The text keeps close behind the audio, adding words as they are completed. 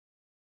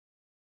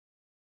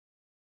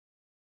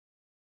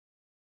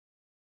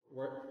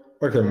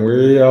Welcome.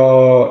 We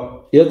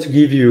are here to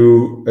give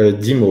you a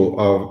demo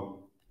of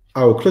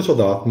how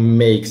ClojureDart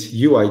makes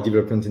UI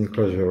development in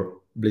Clojure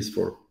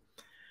blissful.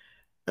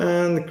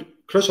 And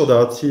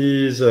ClojureDart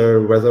is a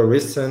rather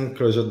recent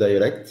Clojure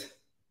dialect.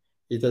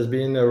 It has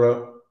been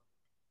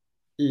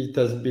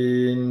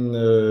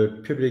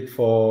public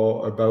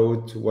for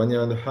about 1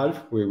 year and a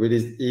half. We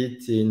released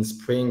it in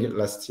spring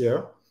last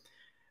year,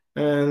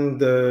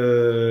 and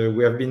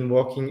we have been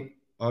working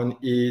on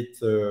it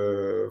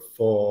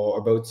for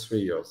about 3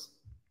 years.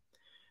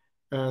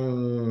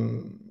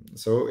 And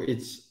so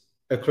it's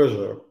a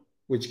Clojure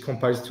which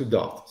compiles to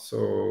Dart.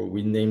 So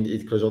we named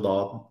it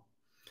ClojureDart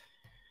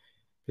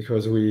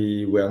because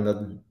we were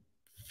not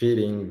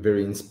feeling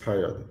very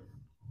inspired.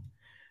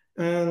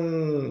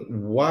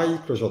 And why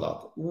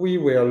ClojureDart? We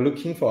were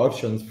looking for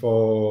options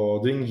for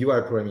doing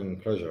UI programming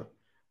in Clojure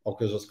or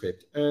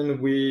ClojureScript,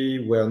 and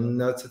we were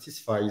not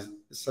satisfied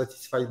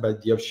by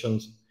the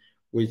options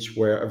which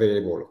were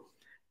available.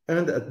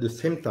 And at the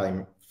same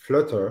time,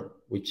 Flutter,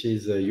 which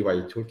is a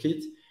UI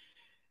toolkit,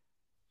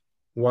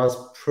 was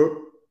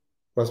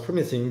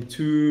promising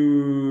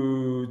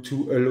to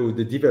allow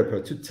the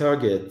developer to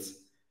target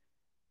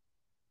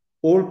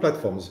all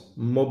platforms,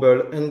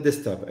 mobile and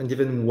desktop, and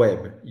even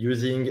web,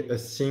 using a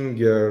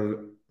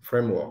single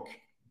framework.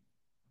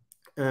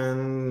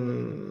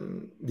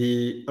 And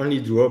the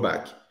only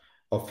drawback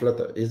of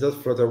Flutter is that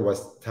Flutter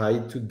was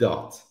tied to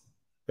Dart,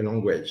 a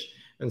language.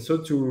 And so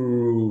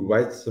to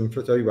write some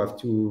Flutter, you have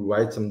to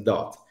write some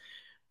Dart.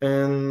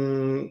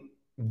 And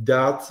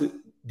Dart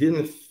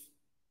didn't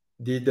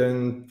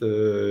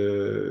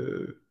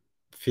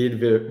feel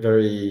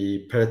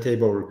very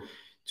palatable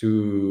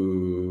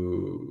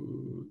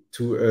to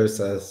us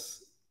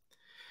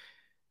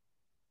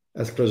as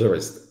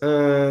Clojurists.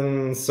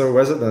 And so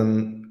rather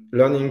than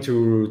learning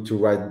to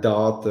write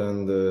Dart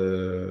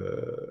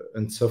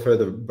and suffer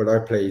the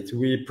boilerplate,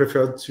 we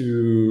preferred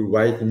to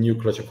write a new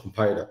Clojure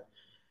compiler.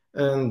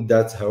 And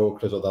that's how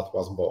ClojureDart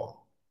was born.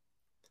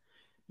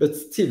 But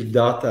still,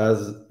 Dart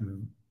has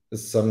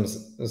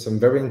some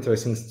very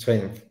interesting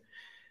strengths.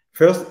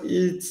 First,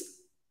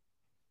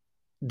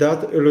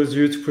 Dart allows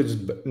you to produce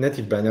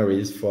native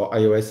binaries for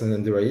iOS and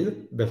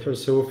Android, but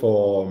also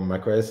for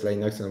macOS,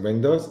 Linux, and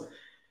Windows.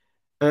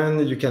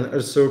 And you can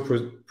also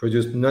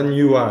produce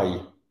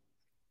non-UI,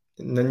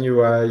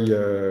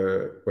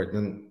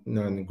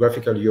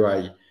 non-graphical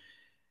UI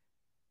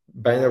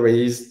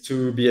binaries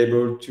to be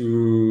able to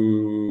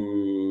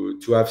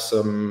have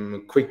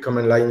some quick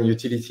command line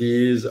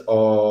utilities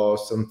or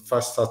some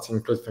fast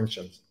starting close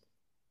functions.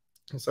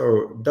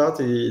 So Dart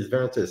is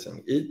very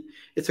interesting.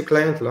 It's a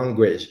client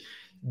language.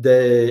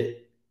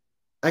 They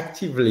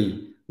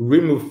actively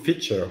remove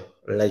features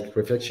like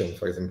reflection,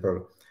 for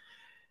example,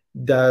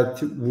 that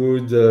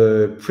would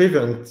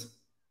prevent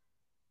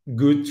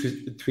good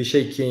tree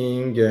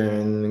shaking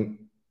and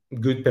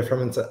good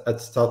performance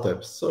at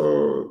startups.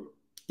 So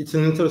it's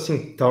an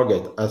interesting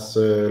target as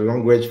a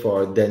language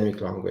for a dynamic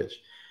language.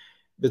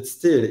 But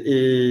still,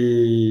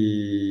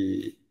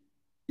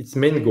 its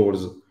main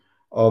goals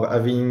of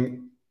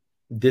having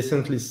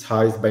decently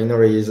sized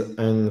binaries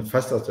and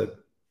fast startup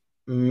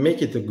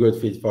make it a good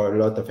fit for a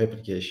lot of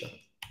applications.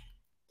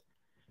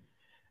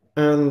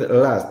 And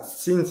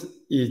last, since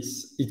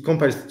it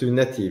compiles to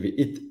native,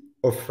 it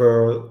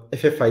offers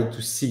FFI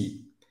to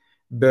C,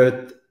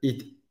 but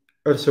it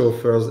also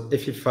offers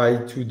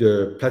FFI to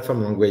the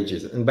platform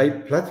languages. And by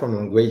platform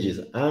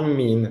languages, I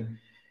mean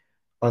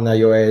on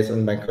iOS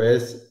and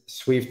macOS,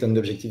 Swift and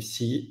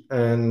Objective-C,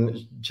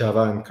 and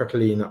Java and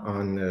Kotlin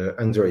on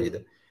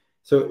Android.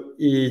 So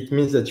it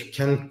means that you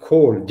can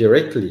call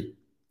directly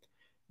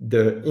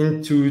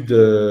into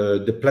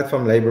the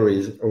platform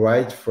libraries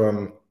right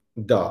from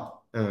Dart.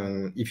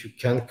 And if you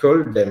can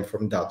call them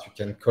from Dart, you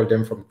can call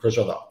them from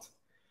ClojureDart.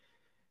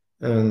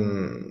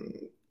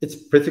 And it's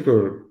pretty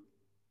cool.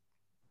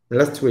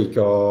 Last week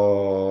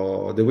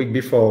or the week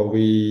before,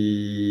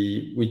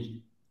 we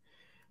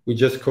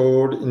just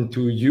called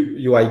into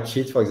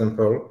UIKit, for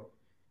example,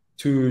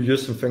 to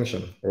use some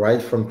function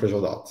right from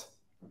ClojureDart.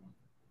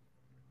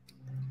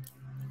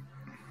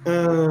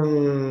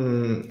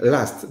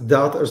 Last,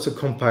 Dart also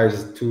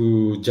compiles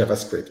to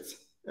JavaScript.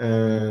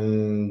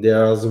 And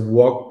there's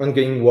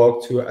ongoing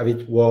work to have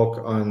it work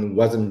on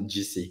WASM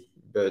GC,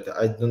 but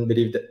I don't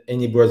believe that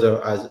any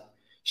browser has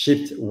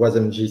shipped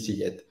WASM GC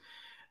yet.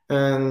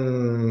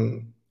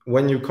 And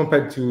when you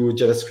compile to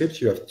JavaScript,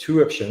 you have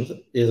two options: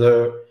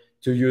 either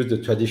to use the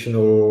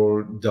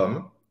traditional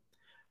DOM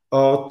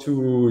or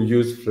to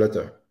use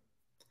Flutter.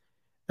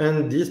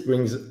 And this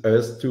brings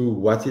us to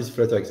what is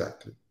Flutter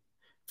exactly.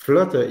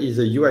 Flutter is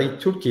a UI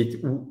toolkit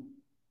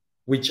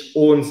which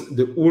owns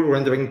the whole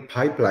rendering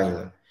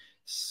pipeline.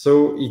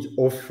 So it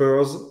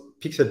offers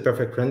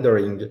pixel-perfect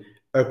rendering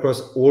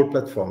across all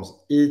platforms.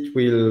 It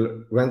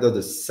will render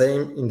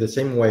in the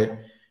same way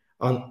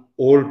on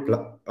all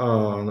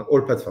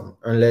platforms,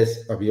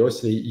 unless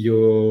obviously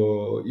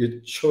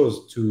you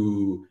chose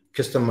to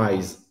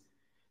customize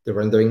the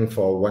rendering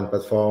for one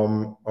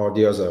platform or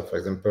the other. For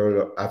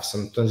example, have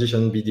some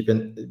transition be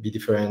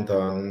different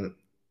on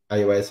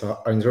iOS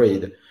or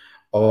Android,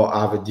 or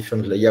have a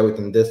different layout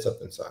on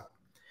desktop and so on.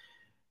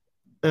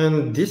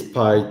 And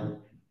despite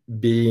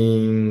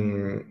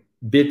being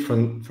built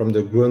from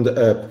the ground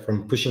up,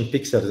 from pushing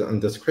pixels on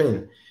the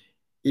screen,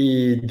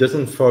 it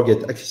doesn't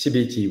forget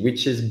accessibility,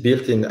 which is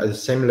built in at the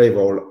same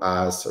level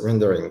as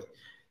rendering.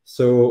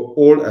 So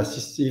all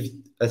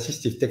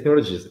assistive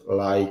technologies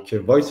like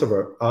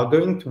VoiceOver are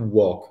going to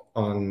work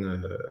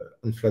on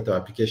Flutter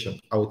application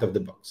out of the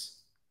box.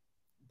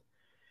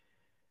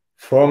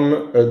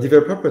 From a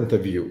developer point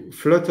of view,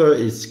 Flutter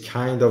is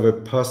kind of a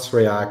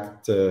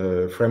post-React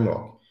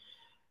framework.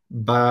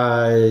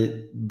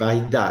 By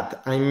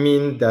that, I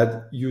mean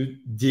that you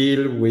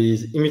deal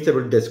with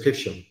immutable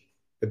description,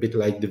 a bit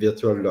like the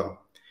virtual law,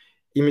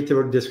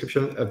 immutable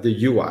description of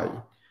the UI.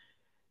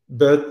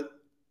 But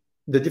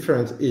the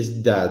difference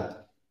is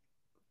that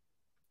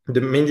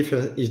the main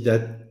difference is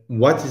that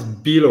what is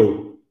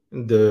below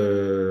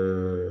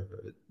the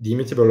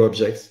immutable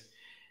objects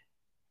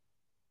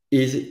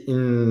is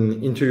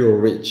into your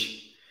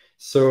reach.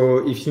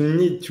 So if you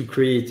need to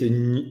create a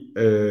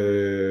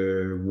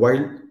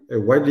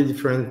widely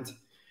different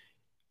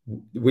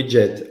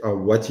widget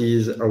of what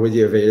is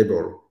already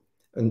available,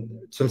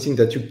 and something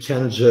that you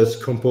can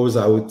just compose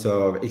out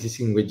of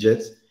existing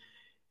widgets,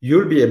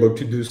 you'll be able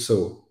to do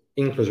so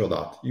in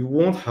ClojureDart. You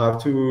won't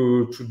have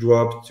to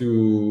drop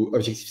to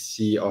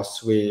Objective-C or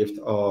Swift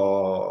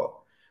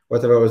or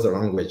whatever other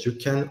language. You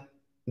can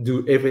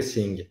do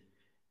everything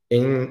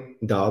in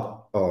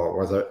Dart,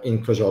 or rather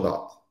in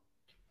ClojureDart.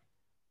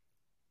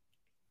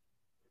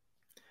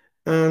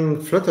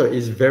 And Flutter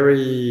is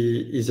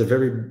a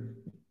very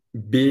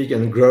big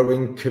and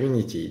growing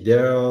community.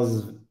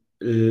 There's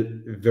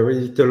very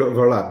little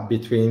overlap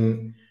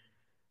between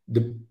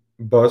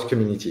both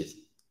communities,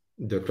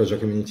 the Clojure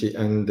community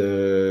and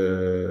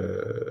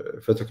the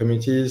Flutter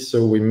community.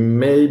 So we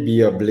may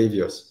be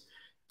oblivious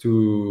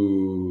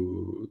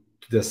to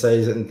the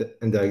size and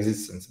their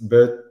existence,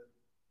 but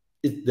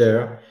it's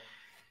there.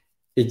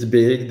 It's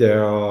big.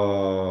 There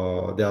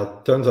are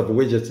tons of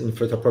widgets in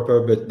Flutter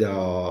proper, but there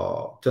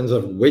are tons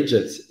of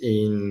widgets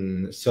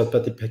in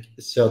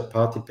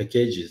third-party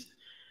packages.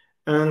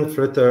 And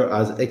Flutter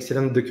has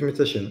excellent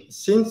documentation.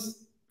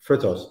 Since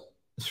Flutter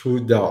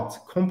through Dart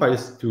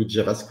compiles to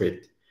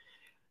JavaScript,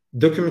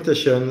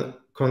 documentation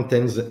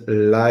contains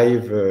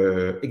live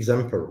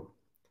example.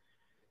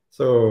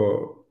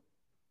 So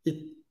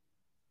it's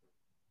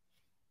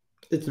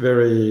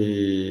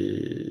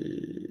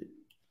very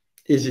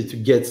easy to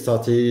get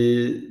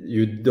started.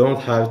 You don't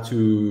have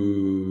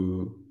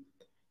to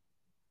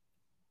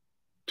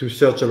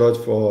search a lot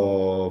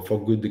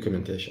for good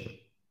documentation.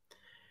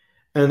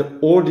 And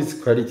all these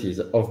qualities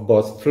of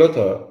both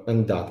Flutter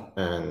and Dart,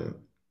 and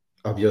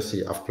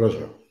obviously of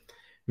Clojure,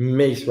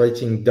 makes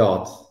writing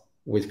Dart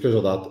with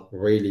ClojureDart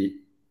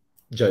really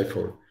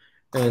joyful.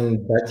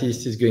 And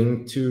Baptiste is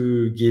going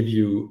to give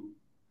you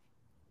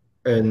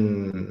a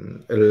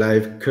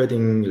live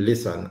coding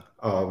lesson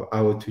of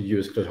how to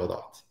use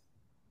ClojureDart.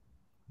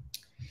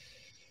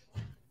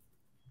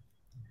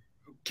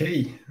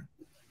 Okay.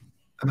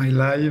 Am I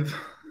live?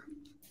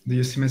 Do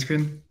you see my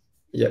screen?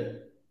 Yeah.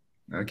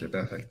 Okay,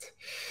 perfect.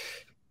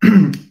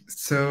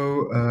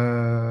 So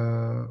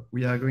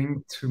we are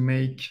going to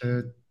make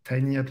a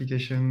tiny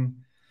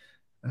application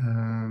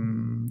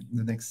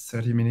the next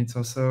 30 minutes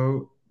or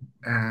so,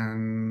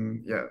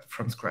 and yeah,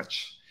 from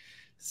scratch.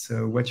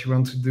 So what you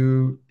want to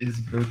do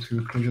is go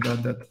to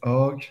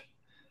ClojureDart.org,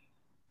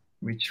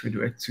 which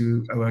redirect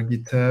to our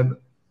GitHub,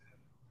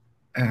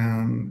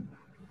 and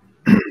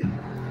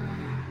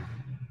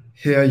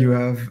here you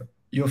have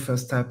your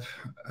first step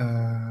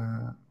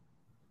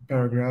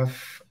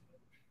paragraph.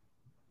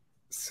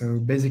 So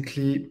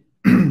basically,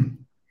 the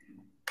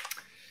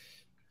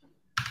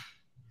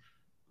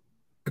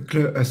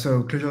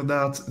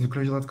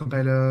ClojureDart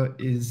compiler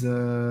is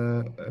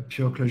a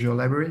pure Clojure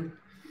library.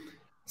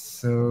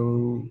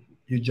 So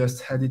you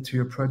just add it to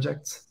your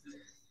project,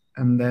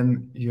 and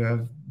then you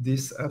have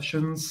these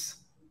options,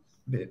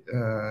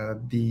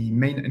 the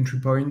main entry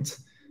point,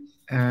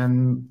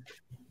 and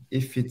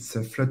if it's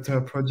a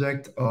Flutter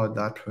project or a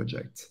Dart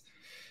project.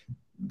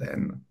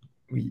 Then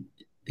we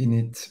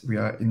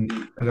are in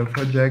the other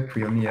project,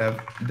 we only have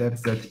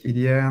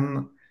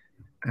deps.edn,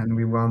 and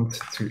we want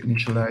to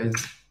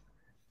initialize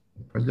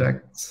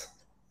projects.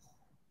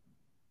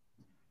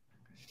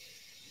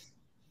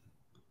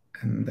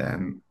 And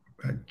then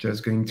we're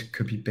just going to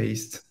copy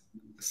paste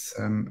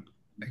some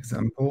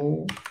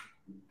example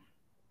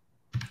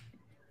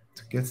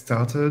to get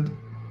started.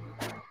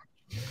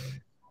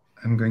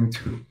 I'm going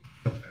to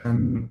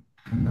open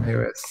an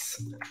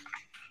iOS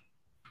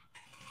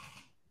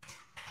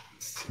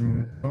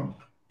simulator.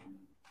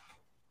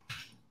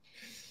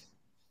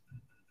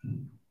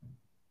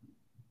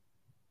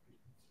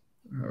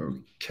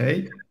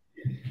 Okay.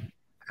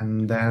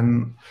 And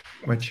then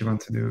what you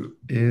want to do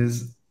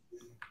is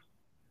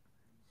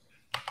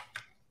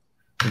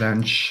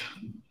launch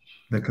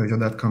the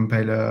ClojureDart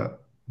compiler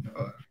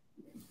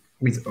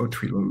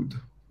without reload.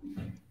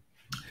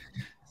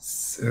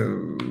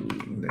 So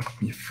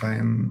let me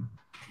find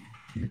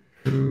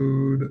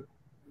Good.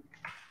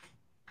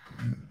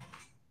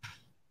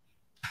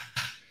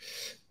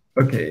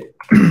 Okay.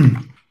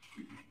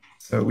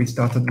 So we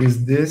started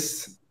with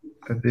this,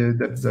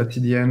 the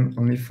 .tdn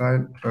only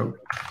file. Oh,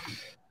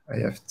 I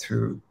have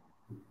to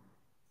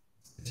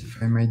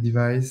specify my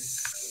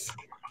device.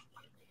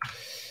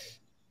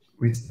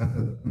 We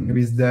started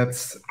with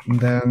depths,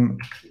 then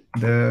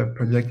the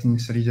project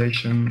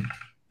initialization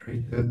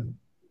created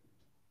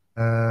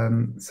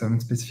some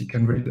specific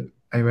Android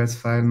iOS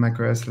file,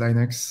 macOS,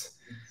 Linux,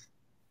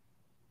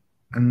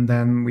 and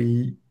then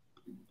we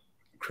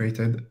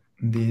created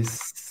this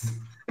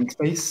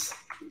space.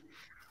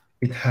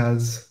 It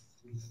has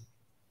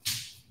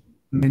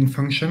main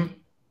function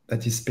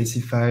that is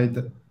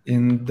specified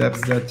in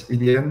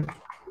depths.edn,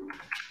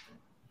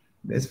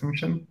 this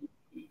function.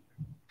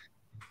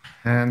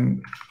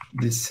 And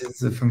this is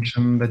the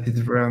function that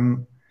is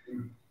run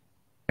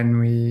when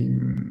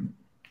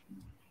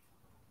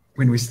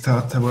we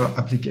start our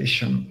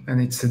application. And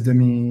it's a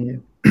dummy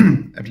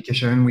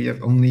application. We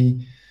have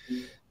only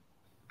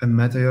a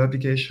material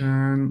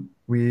application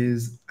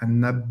with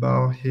an app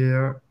bar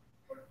here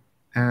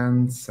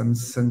and some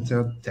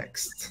centered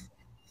text.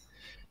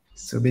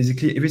 So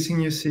basically everything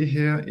you see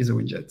here is a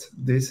widget.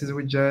 This is a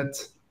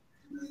widget,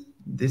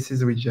 this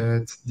is a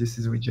widget, this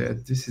is a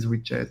widget, this is a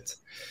widget.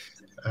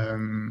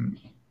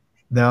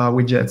 There are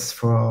widgets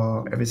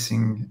for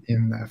everything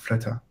in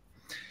Flutter.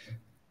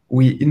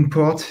 We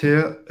import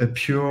here a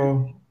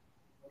pure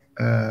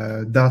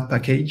Dart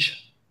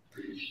package.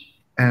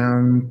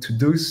 And to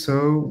do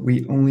so,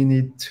 we only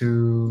need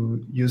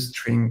to use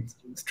strings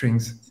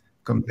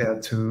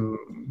compared to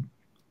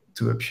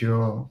a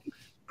pure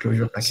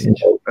Clojure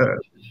package.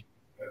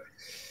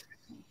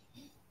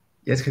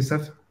 Yes,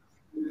 Christophe?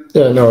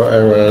 No,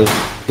 I was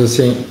just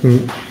saying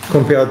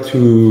compared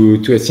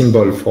to a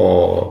symbol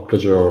for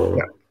Clojure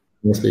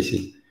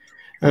namespaces.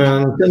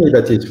 And tell me,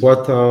 Baptiste,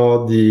 what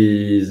are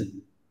the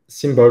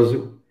symbols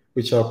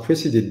which are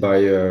preceded by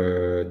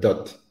a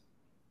dot?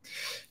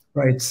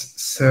 Right.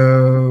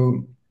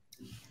 So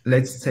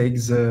let's take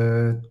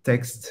the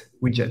text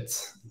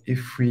widget.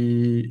 If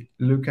we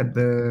look at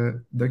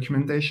the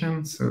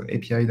documentation, so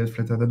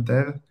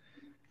api.flutter.dev,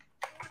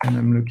 and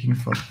I'm looking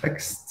for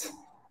text.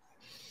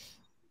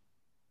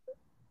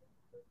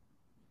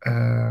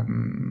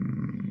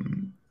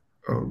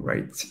 Oh,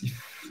 right.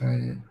 If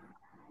I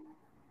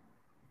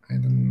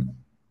don't.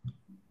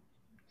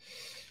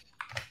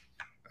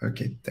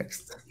 Okay,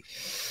 text.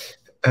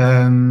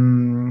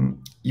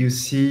 You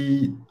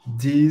see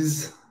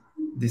this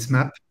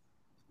map.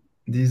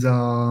 These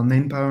are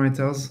name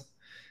parameters,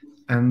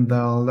 and there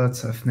are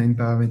lots of name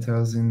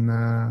parameters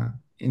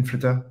in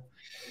Flutter.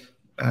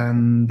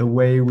 And the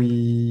way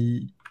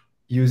we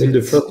use it.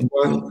 The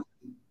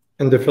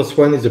first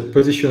one is a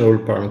positional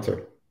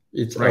parameter.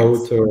 It's right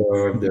out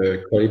of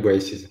the curly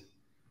braces.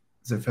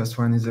 The first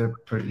one is a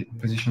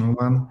positional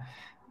one,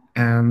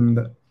 and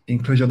in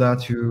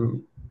ClojureDart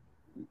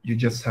you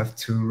just have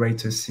to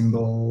write a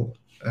symbol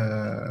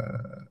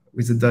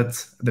with a dot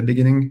at the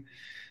beginning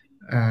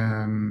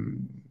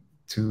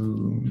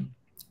to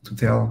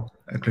tell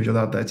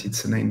ClojureDart that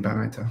it's a name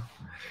parameter.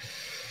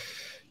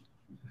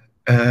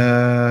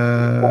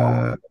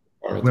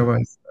 Where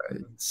was I?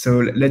 So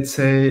let's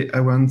say I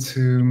want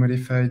to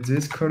modify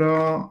this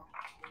color.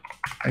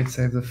 I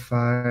save the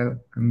file,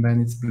 and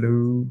then it's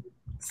blue.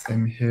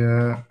 Same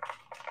here.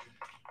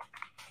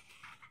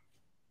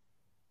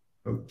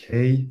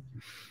 Okay.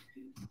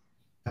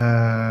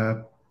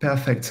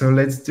 Perfect. So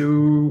let's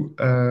do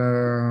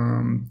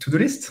to-do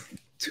list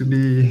to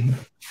be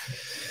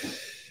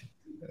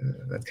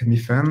that can be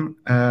fun.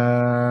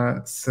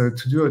 So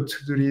to do a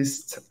to-do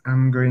list,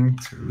 I'm going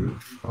to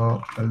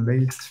for a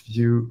list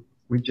view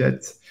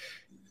widget.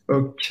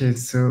 Okay,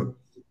 so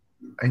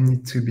I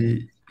need to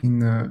be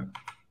in a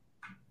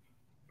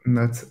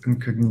not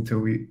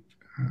incognito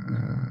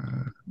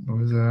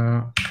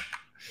browser.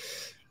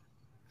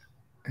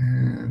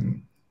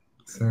 And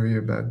sorry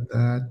about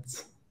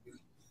that.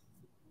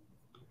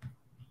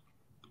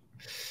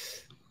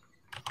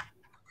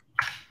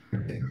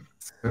 Okay,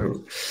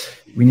 so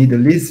we need a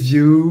list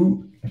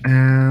view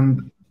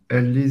and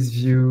a list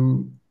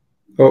view.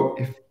 Oh,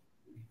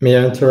 may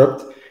I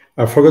interrupt?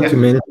 I forgot to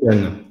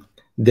mention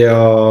there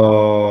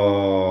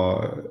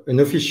are an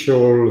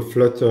official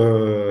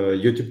Flutter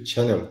YouTube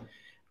channel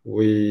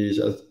which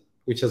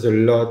has a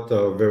lot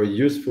of very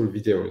useful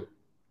videos,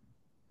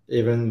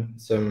 even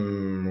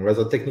some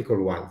rather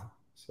technical ones.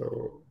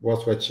 So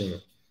worth watching.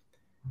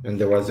 And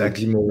there was a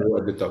demo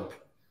at the top.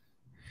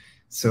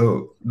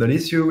 So the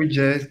list view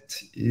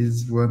widget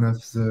is one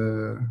of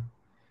the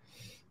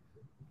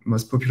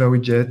most popular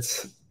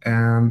widgets,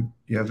 and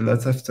you have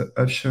lots of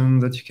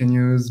options that you can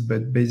use,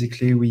 but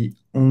basically we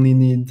only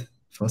need,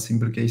 for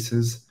simple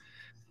cases,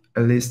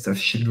 a list of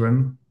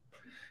children.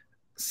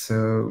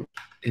 So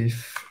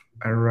if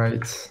I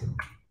write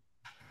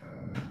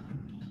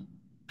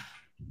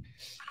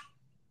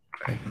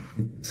I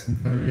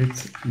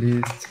separate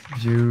list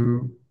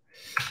view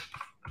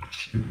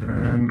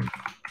children,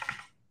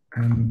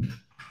 and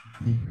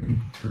I'm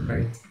going to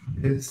write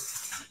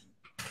this,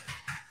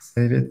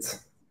 save it,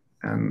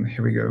 and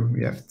here we go.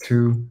 We have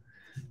two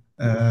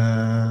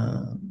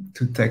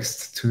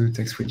text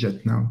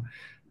widget now.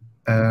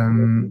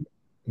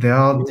 There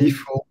are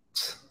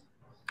default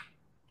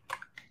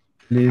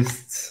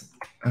list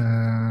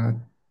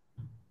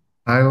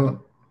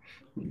style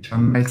which are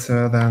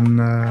nicer than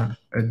a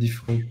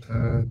default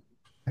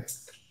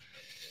text.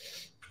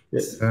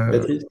 Yes, So,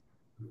 Baptiste?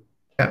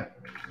 yeah.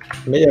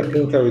 May I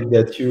point out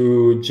that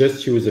you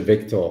just use a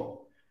vector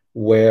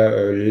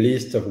where a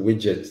list of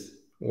widgets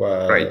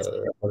was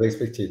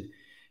expected.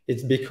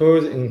 It's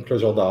because in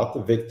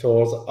ClojureDart,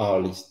 vectors are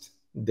lists.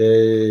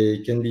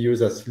 They can be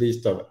used as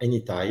list of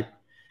any type.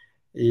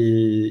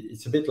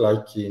 It's a bit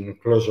like in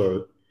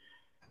Clojure,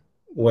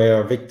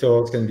 where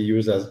vectors can be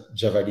used as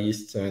Java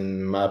lists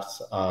and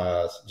maps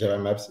as Java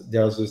maps.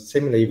 There's the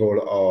same level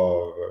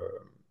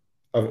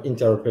of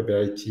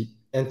interoperability,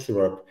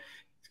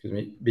 excuse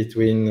me,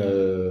 between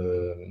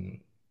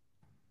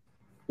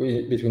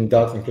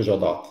Dart and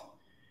ClojureDart.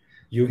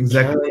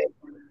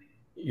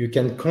 You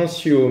can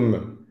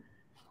consume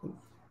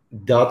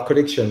Dart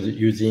collections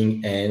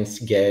using ends,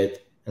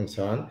 get, and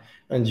so on,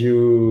 and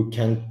you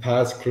can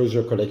pass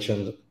Clojure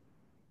collections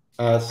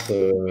as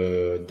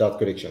Dart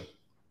collection.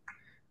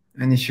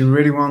 And if you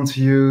really want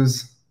to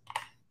use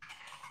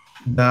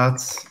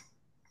Dart,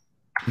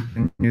 you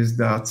can use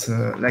Dart,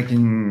 like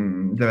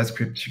in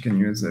JavaScript, you can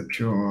use a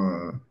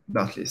pure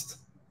Dart list.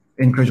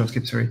 In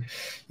ClojureScript, sorry,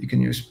 you can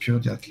use pure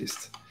Dart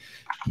list.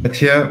 But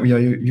here we are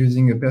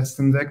using a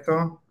persistent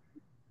vector,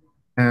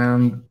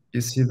 and you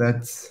see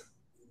that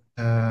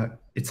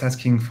it's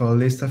asking for a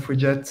list of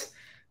widgets,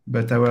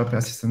 but our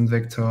persistent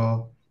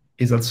vector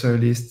is also a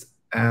list,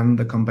 and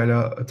the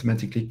compiler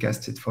automatically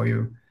casts it for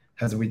you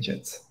as a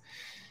widget.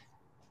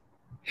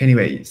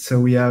 Anyway, so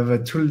we have a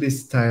tool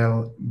list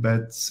style,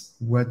 but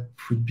what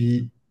would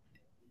be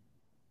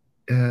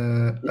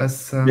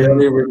awesome?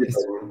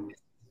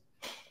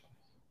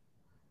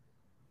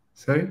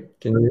 Sorry?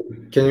 Can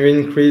you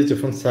increase the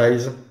font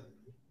size?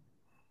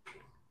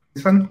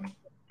 This one?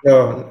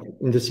 No,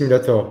 in the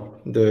simulator,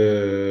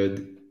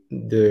 the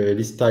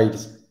list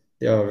styles,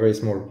 they are very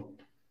small.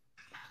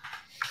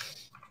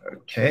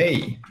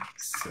 Okay,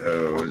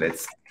 so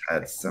let's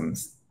add some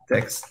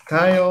text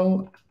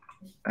style,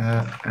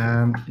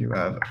 and you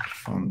have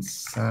font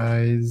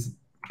size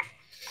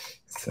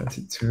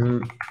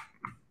 32.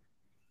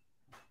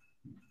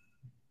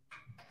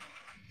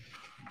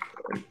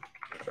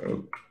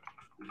 Oh.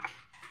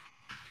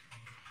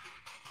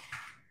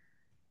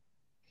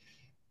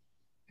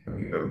 Here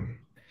we go.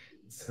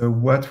 So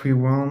what we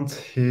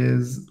want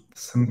is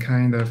some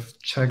kind of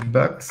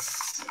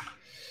checkbox.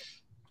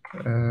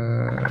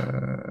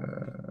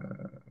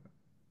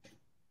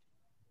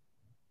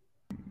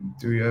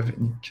 Do you have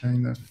any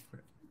kind of...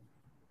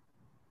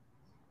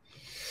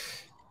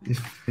 If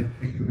I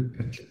take a look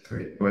at it,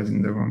 sorry, I was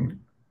in the wrong.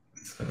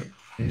 So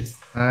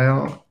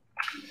style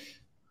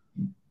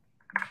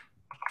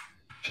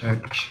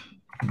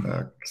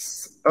checkbox.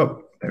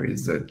 Oh, there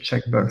is a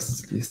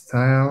checkbox list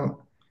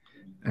style.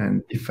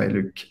 And if I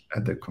look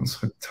at the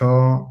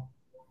constructor,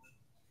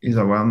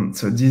 either one.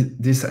 So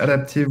this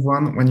adaptive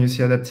one, when you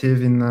see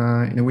adaptive in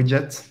a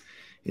widget,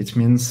 it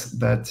means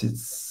that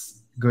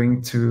it's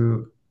going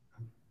to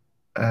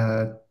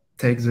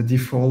take the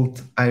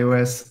default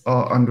iOS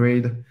or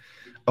Android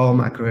or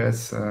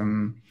macOS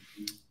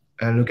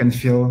look and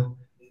feel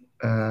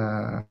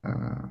on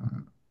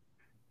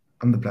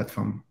the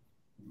platform.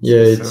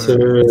 Yeah, it's a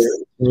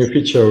new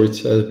feature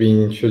which has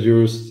been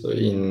introduced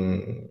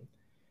in...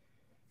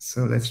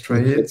 So let's try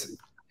it.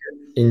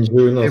 In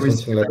June or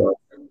something like that.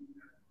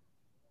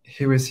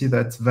 Here we see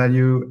that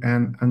value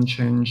and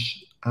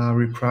unchanged are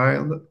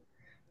required.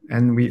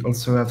 And we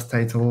also have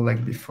title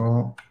like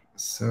before.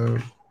 So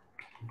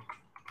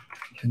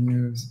we can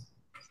use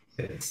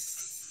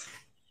this.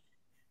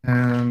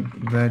 And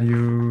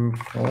value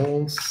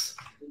false,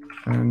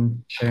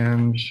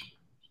 unchanged.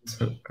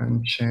 So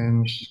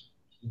unchanged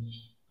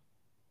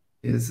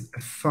is a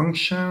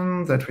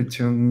function that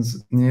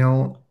returns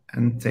nil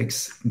and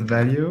takes the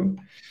value.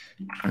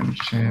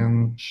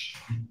 Unchanged.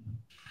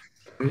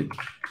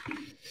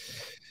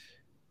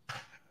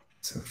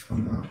 So for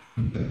now,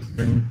 I'm just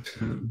going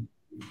to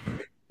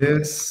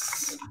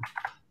this.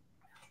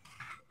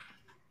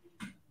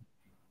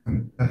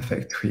 And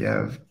perfect, we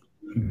have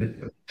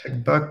the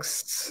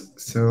checkbox.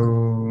 So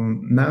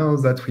now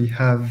that we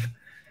have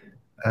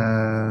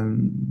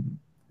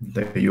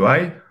the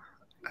UI,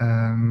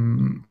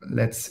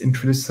 let's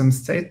introduce some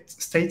state.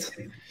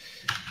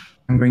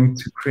 I'm going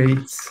to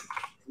create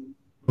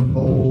a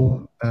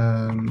global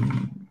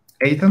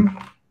item,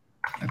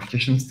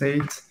 application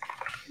state.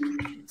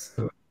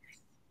 So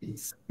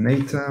it's an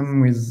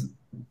item with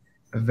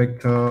a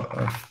vector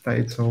of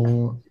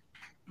title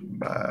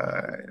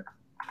by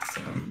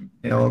some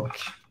milk.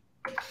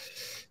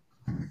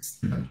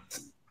 It's not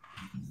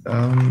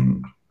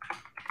done.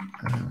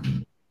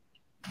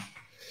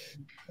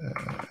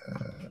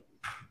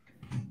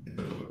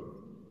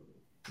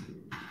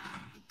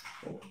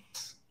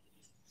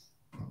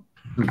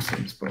 Do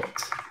some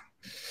sport.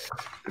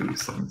 Do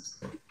some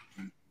sport.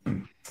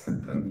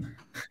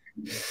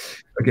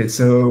 Okay,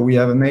 so we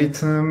have an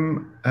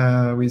item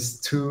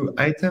with 2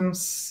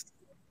 items,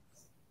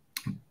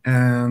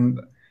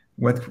 and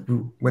what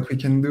we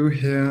can do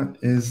here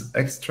is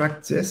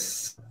extract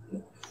this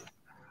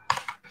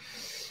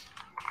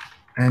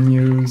and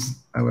use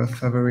our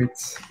favorite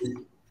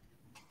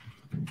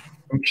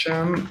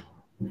function,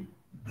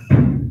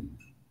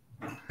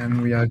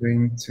 and we are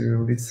going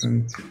to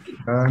listen to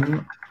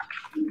done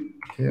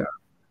here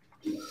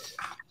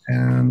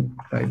and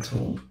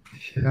title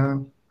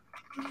here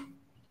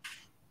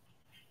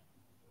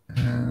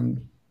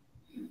and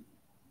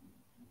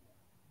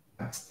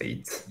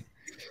state.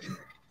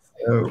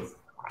 So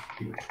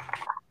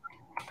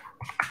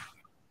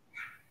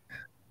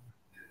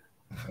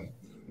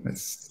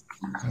let's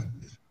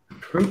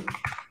true.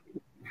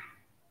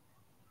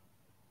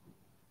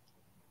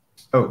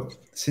 Oh,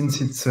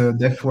 since it's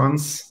def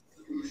once,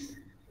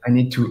 I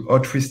need to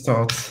hot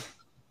restart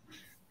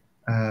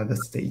the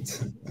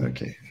state.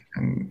 Okay,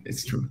 and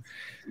it's true.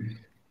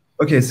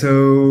 Okay,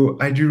 so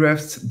I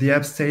derived the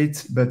app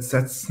state, but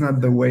that's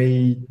not the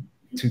way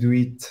to do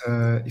it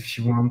if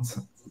you want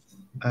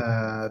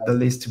the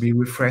list to be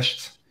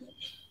refreshed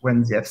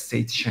when the app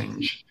state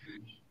change.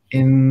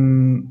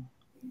 In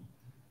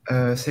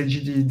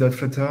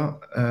CLJD.Flutter,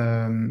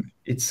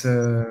 it's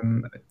a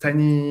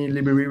tiny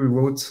library we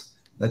wrote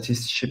that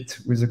is shipped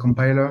with the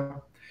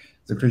compiler,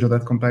 the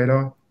ClojureDart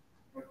compiler.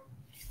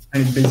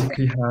 And it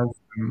basically has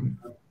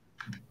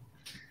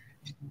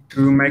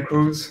 2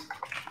 macros,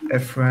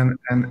 f1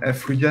 and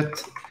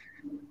f-widget,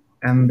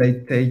 and they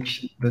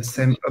take the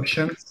same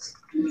options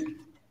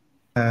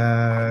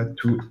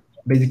to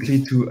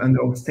basically to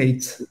enroll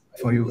states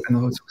for you,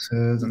 enroll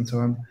sources and so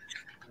on.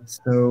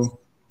 So,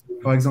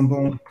 for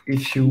example,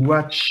 if you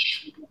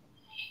watch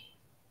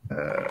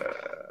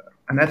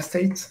an app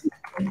state,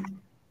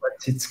 what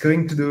it's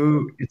going to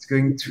do, it's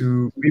going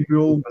to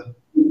rebuild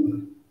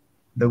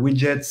the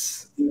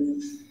widgets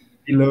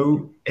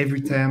below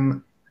every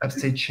time app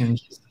state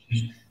changes.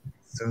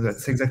 So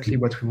that's exactly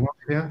what we want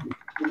here.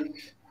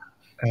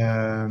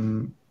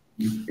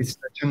 It's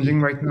not changing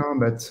right now,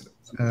 but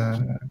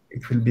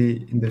it will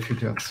be in the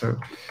future. So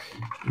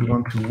we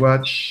want to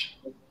watch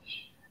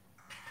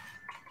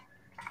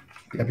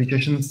the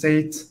application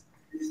state,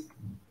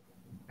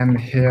 and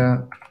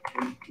here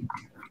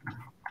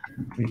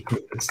we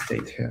put the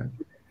state here.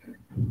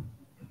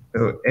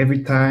 So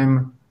every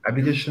time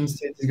application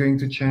state is going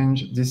to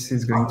change, this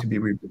is going to be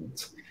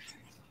rebuilt.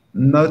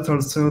 Note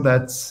also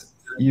that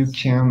you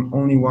can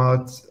only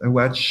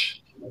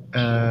watch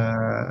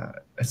a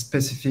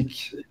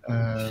specific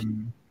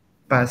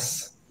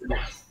path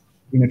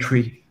in a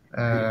tree.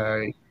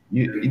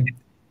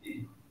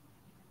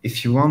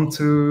 If you want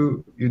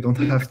to, you don't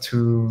have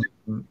to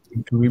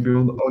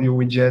rebuild all your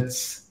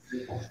widgets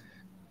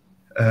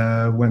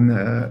when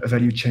a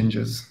value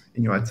changes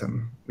in your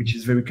atom, which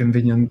is very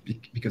convenient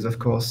because, of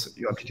course,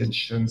 your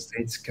application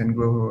states can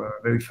grow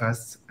very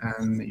fast,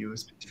 and you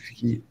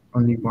specifically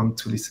only want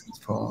to listen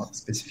for a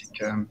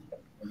specific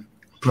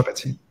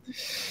property.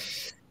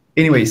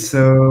 Anyway,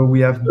 so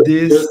we have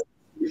this.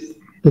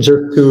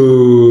 Just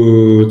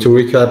to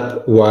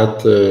recap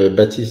what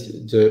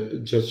Baptiste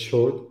just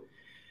showed,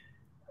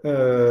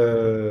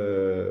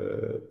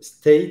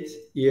 state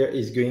here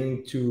is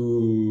going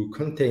to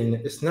contain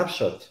a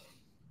snapshot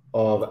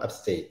of app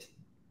state.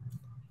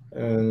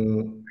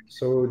 And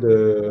so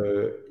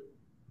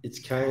it's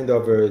kind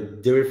of a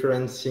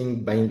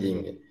dereferencing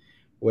binding,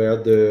 where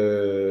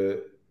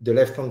the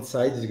left-hand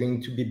side is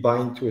going to be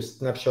bind to a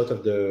snapshot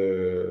of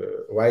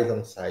the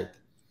right-hand side.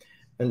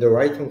 And the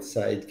right-hand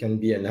side can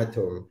be an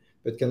atom,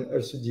 but can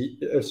also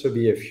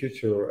be a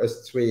future, a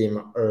stream,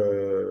 a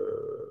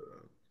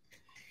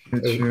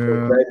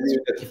value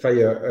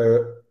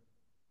identifier,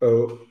 a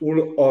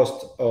whole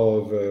host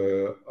of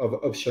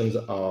options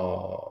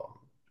are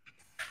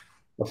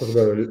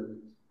possible.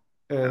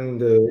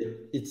 And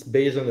it's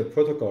based on a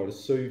protocol,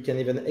 so you can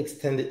even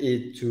extend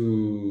it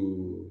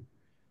to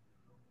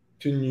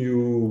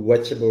new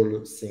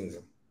watchable things.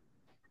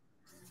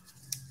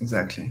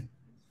 Exactly.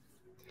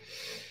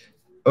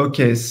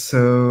 Okay,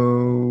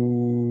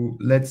 so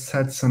let's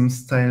add some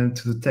style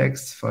to the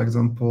text. For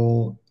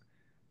example,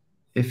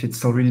 if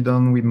it's already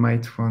done, we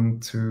might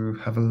want to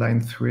have a line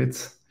through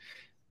it.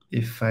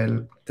 If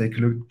I'll take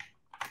a look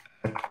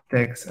at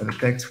the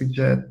text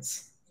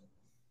widget,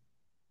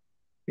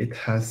 it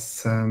has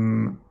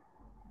some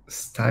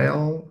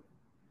style,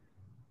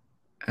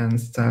 and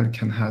style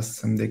can have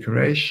some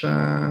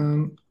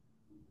decoration.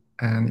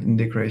 And in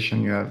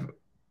decoration, you have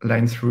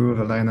line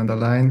through, a line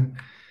underline.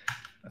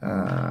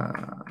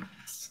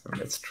 So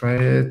let's try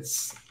it.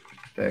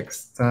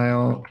 Text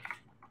style.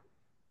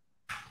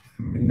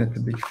 I'm not a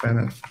big fan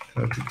of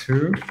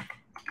 32.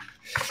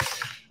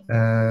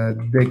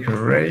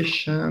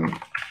 Decoration.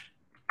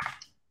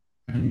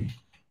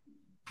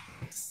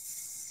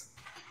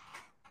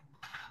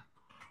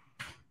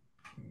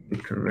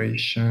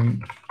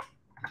 Decoration.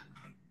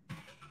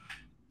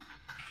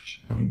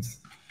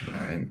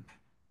 Line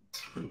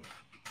through.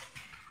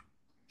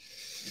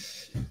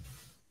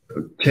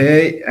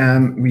 Okay,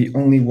 and we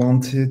only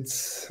want it.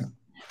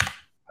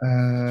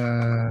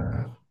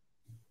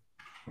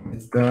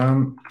 It's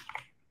done.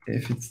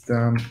 If it's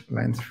done,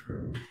 line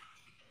through.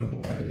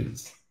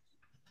 Otherwise,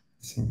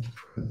 I think it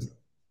was.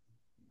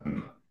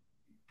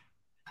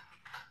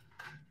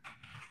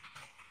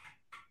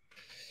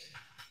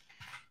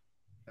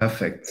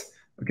 Perfect.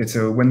 Okay,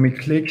 so when we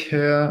click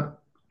here,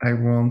 I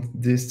want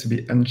this to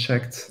be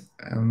unchecked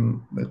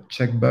and the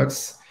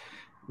checkbox.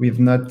 We've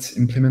not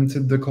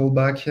implemented the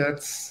callback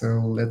yet,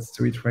 so let's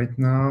do it right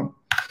now.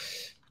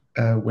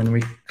 When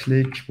we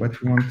click,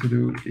 what we want to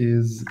do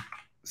is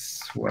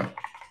swap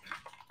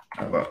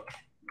our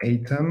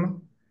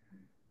item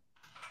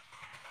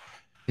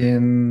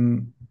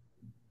in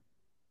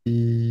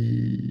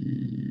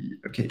the,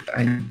 okay,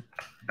 I need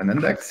an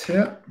index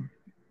here.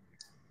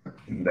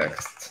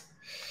 Indexed.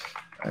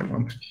 I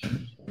want to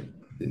change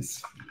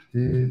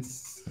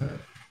this.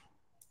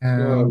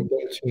 No, I'm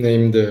going to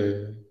name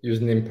the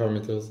username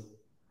parameters.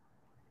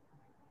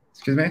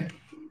 Excuse me?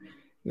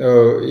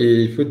 No,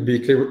 it would be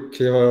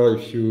clearer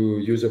if you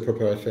use a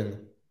proper FN.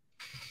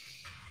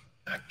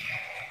 Okay.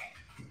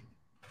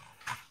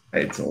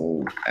 It's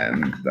all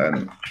and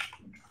done.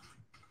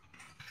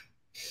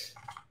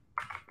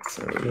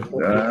 So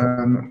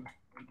done.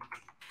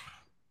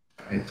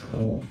 It's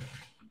all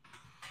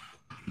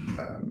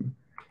done.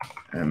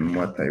 And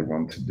what I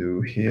want to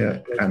do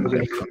here, and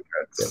I forgot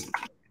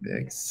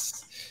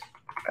index.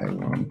 I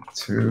want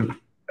to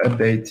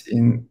update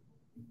in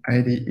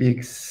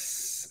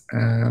IDX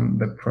and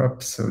the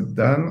prop, so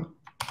done.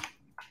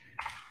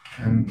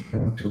 And I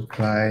want to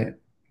apply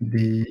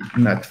the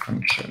not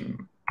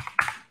function.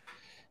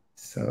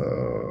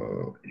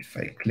 So if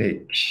I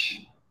click,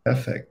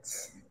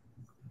 perfect.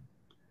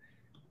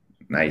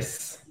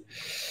 Nice.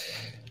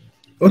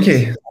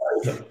 Okay.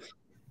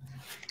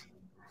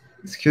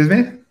 Excuse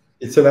me?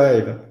 It's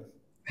alive.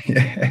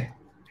 Yeah.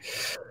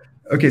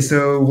 Okay,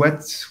 so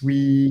what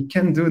we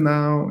can do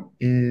now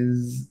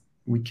is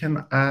we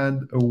can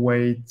add a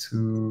way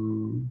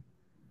to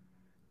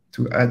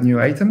add new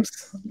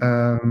items.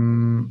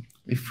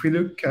 If we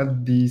look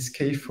at the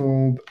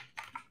scaffold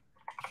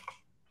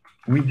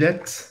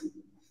widget,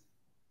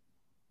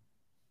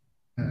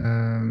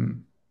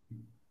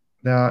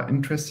 there are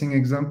interesting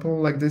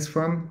examples like this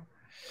one.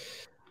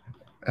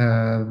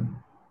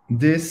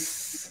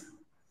 This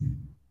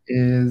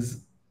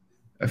is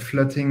a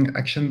floating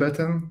action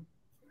button.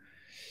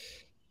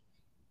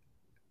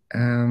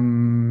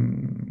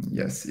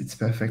 Yes, it's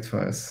perfect for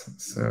us.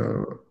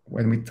 So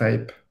when we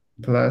type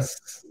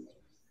plus,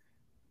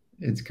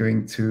 it's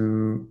going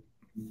to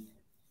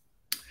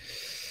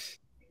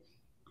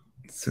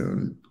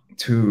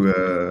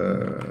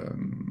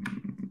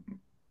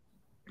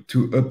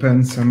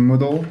open some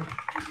model.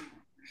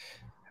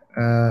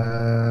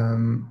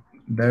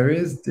 There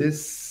is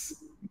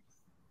this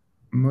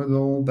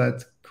model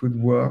that could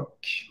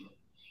work.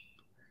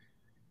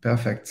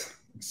 Perfect.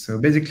 So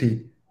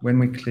basically, when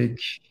we click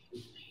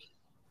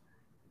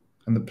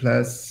on the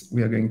plus,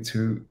 we are going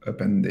to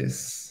open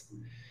this.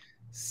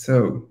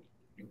 So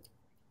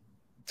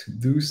to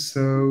do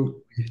so,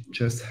 we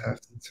just have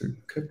to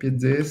copy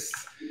this,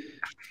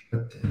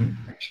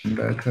 action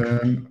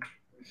button.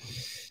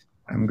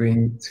 I'm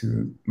going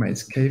to my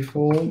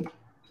scaffold.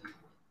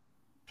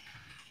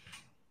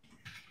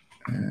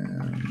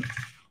 And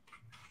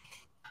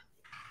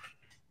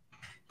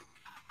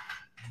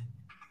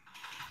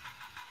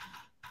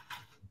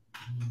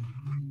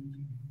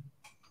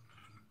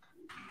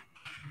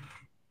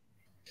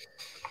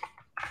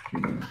we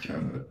don't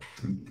cover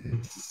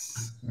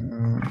this.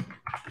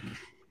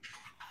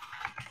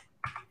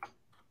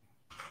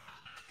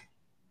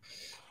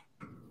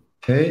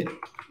 Okay.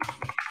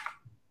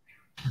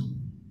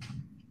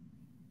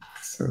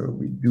 So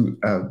we do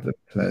have the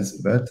plus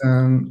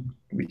button,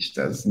 which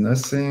does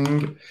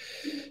nothing.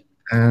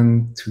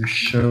 And to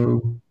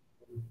show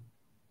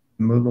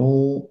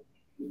model,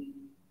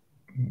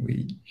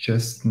 we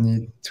just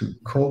need to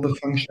call the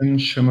function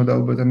show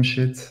model bottom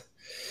sheet.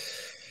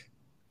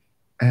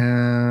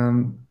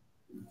 And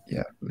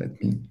yeah,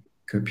 let me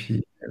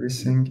copy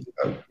everything.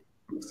 Oh,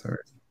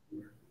 sorry.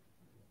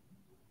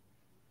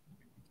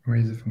 Where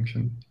is the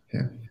function?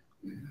 Here.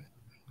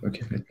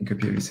 Okay, let me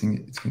copy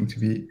everything. It's going to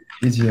be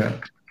easier.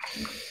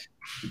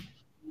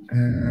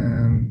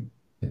 And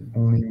I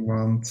only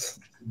want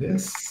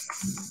this.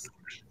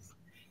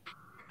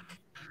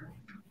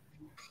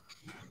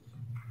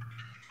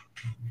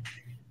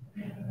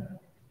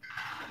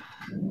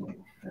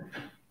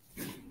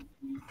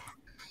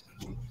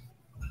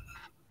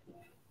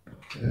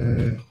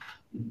 Okay.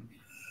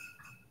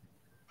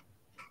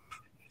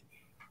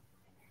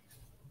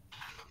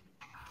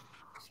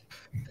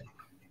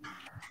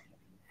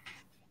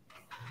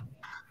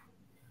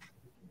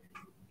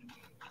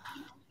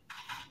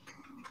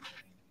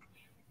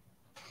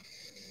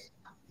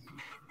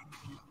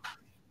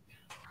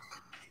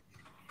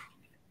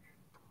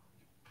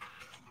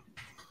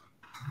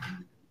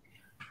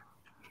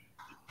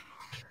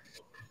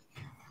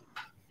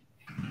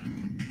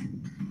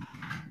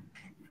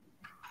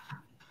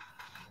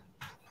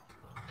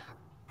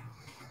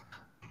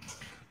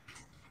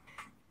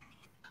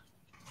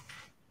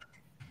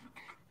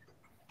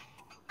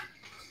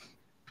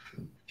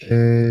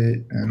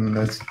 Okay, and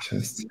let's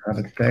just have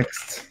a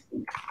text.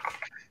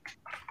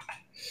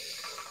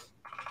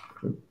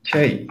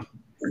 Okay,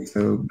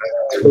 so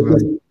back to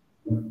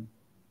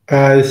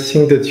I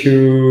think that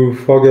you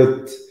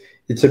forgot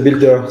it's a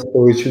builder,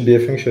 so it should be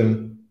a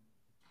function.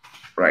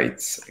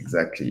 right,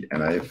 exactly.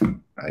 And I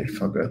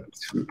forgot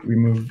to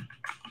remove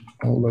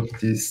all of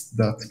this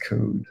dot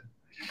code.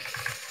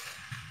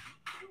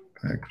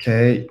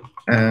 Okay,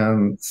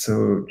 and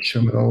so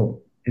show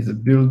model is a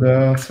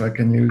builder, so I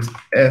can use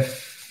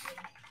f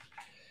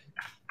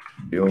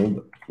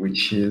build,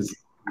 which is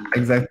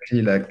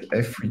exactly like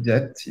f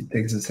reget. It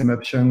takes the same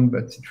option,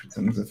 but it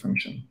returns a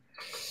function.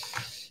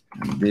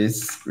 And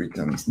this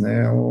returns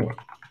null,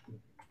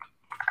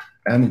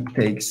 and it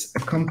takes a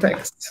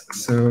context.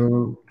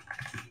 So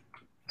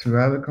to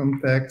have a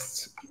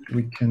context,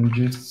 we can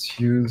just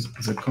use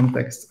the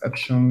context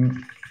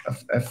option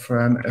of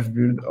frun,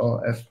 fbuild,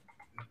 or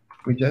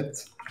fwidget.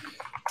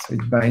 So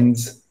it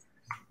binds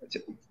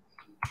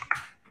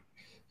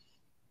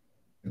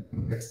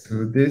to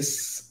this.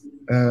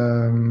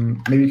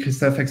 Maybe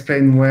Christophe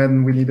explain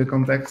when we need a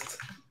context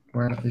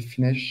when I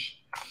finish.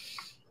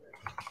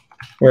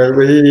 Well,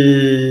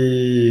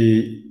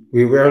 we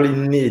rarely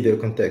need a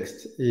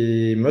context.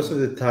 Most of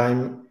the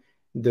time,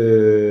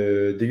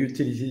 the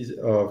utilities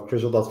of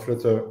ClojureDart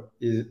Flutter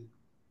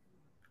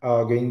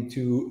are going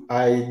to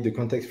hide the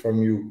context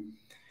from you.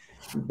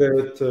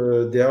 But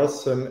there are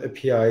some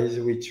APIs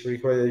which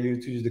require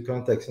you to use the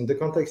context, and the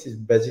context is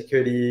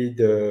basically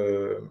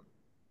the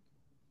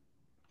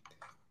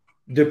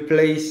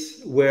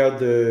place where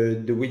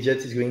the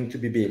widget is going to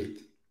be built.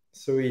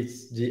 So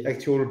it's the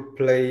actual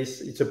place,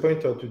 it's a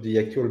pointer to the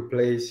actual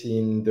place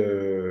in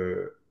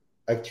the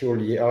actual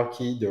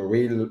hierarchy, the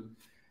real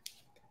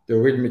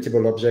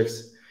mutable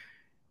objects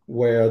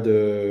where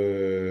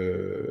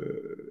the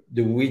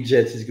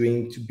widget is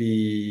going to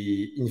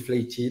be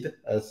inflated,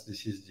 as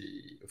this is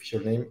the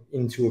official name,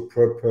 into a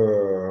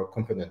proper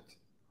component.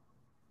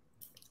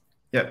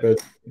 Yeah.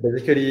 But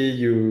basically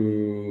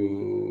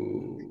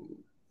you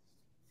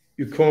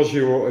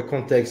conjure a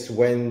context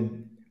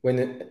when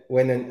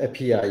an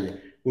API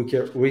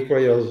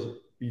requires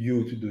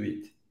you to do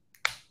it.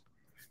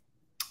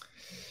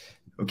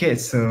 Okay,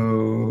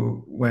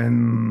 so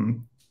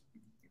when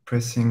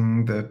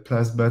pressing the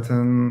plus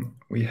button,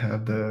 we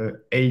have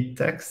the A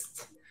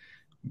text,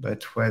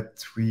 but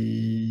what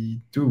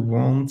we do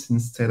want,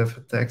 instead of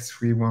a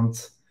text, we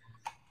want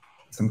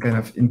some kind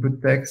of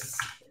input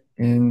text.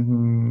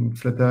 In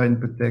Flutter,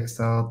 input text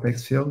are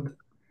text field.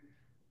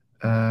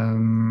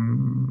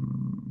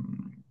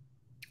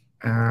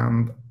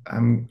 And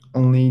I'm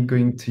only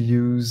going to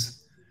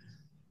use,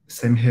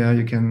 same here,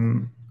 you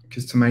can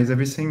customize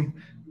everything,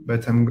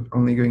 but I'm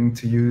only going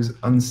to use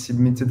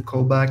unsubmitted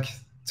callback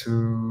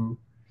to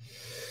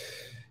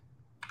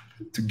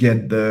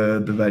get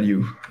the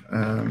value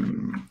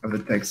of the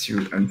text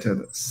you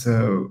entered.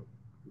 So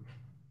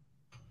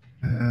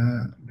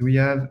do we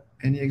have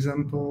any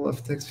example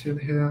of text field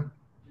here?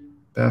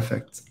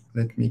 Perfect.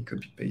 Let me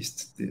copy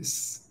paste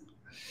this.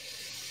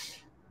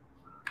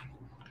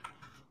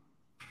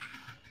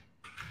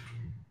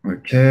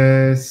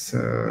 Okay,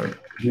 so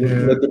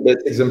here. Not the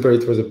best example,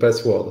 it was a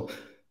password.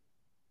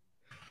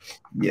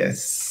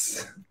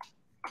 Yes.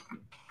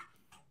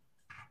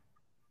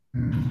 I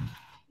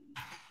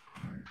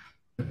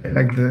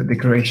like the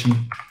decoration.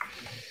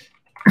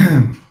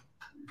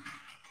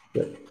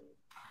 Yeah.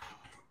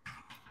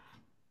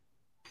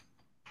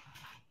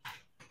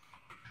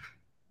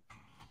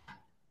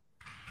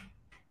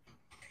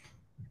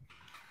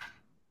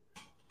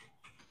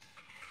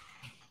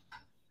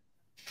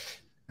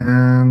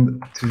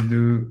 And to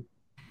do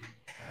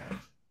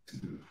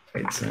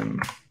item.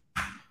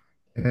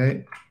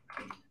 Okay.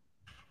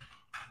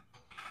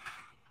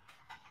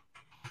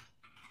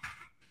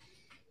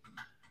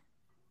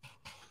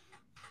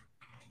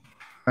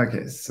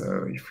 Okay,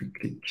 so if we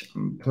click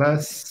on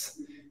plus,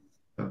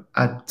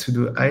 add to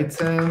do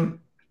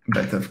item,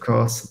 but of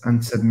course,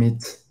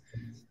 unsubmit,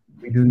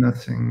 we do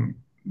nothing,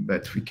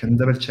 but we can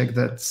double check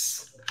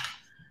that's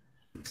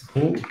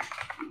cool,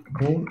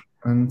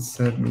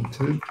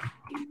 unsubmitted.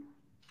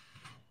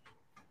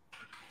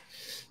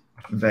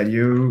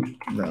 Value,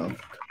 now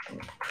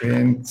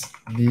print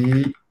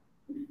v,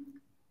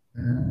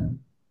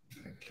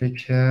 click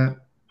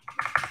here.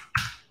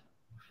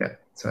 Yeah,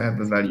 so I have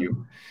the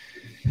value.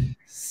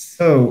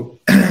 So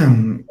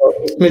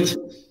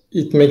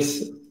it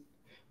makes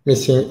me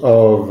think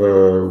of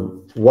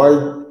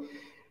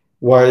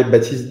why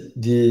Baptiste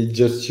did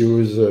just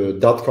use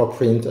Dart for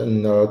print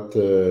and not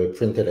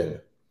println.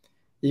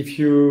 If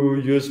you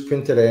use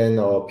println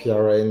or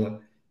prn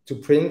to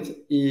print,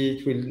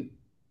 it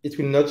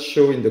will not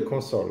show in the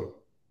console,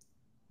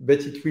 but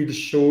it will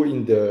show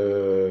in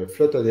the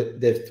Flutter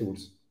dev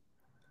tools,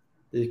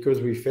 because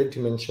we failed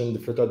to mention the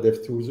Flutter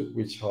dev tools,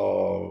 which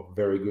are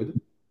very good.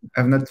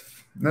 I've not.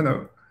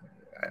 No.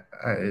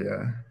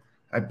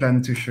 I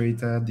plan to show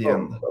it at the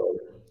end. Sorry.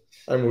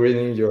 I'm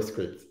reading your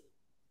script.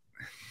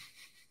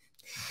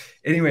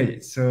 Anyway,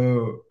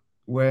 so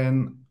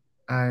when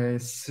I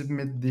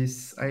submit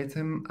this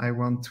item, I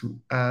want to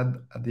add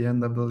at the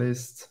end of the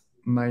list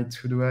my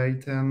to-do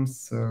items.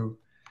 So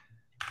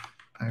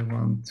I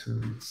want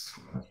to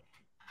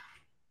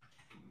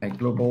a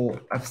global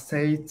app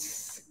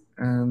states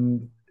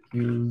and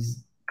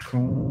use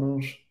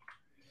conj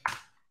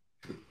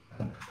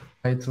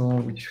title,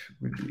 which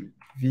will be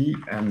v,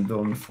 and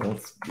don't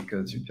false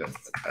because you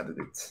just added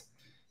it.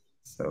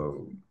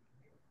 So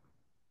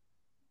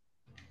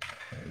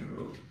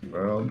hello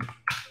world,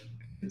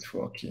 it's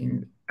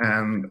working.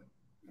 And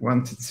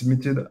once it's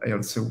submitted, I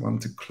also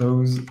want to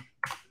close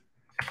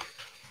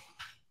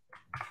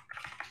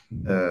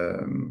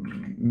the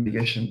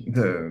navigation,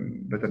 the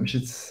button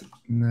sheets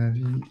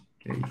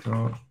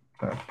navigator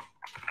tab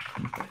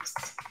context.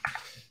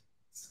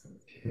 So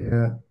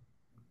here,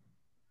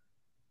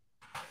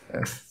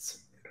 test,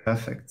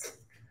 perfect.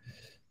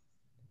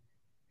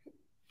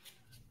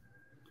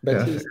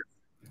 Baptiste,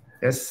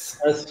 yes.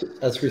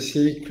 As we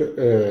see,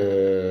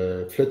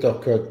 Flutter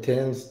code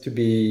tends to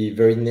be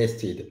very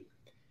nested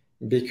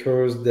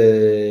because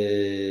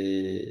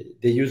they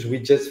use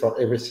widgets for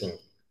everything.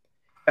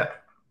 Yeah.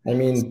 I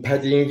mean,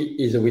 padding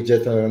is a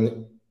widget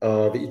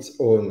of its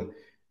own,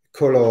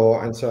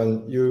 color and so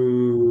on.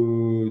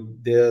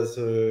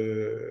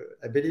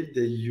 I believe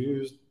they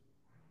use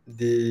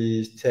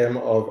the term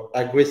of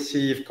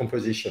aggressive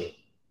composition.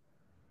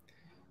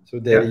 So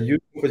they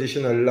use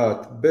composition a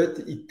lot, but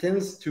it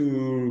tends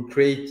to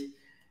create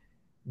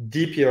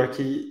deep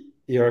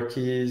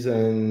hierarchies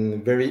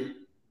and very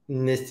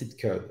nested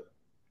code.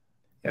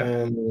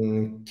 Yeah.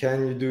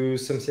 Can you do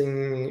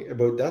something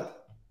about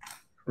that?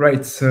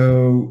 Right.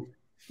 So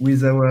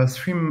with our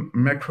three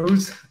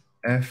macros,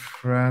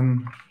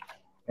 frun,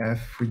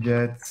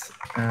 fwidget,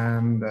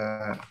 and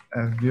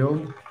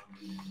fbuild.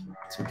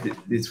 So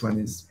this one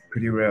is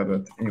pretty rare,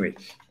 but anyway,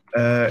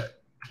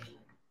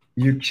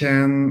 you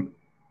can.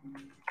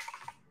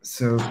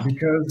 So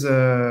because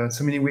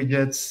so many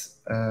widgets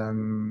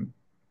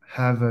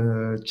have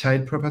a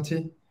child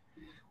property,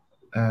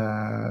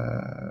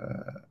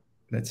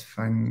 let's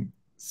find.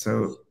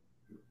 So,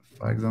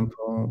 for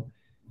example,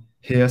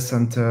 here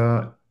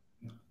center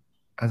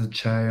as a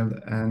child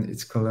and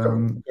its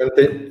column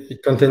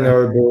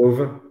container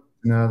above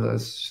another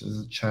as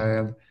a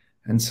child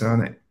and so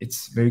on.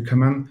 It's very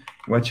common.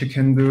 What you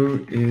can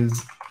do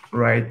is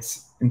write,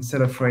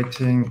 instead of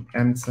writing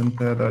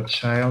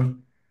mCenter.child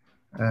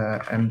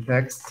and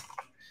text,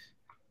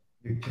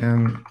 you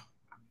can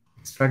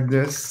extract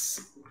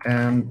this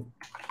and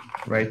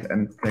write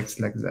and text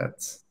like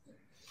that.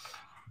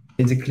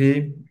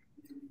 Basically,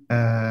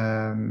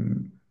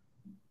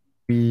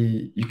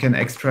 you can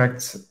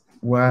extract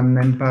one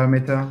name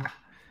parameter,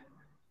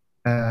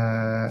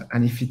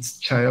 and if it's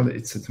child,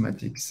 it's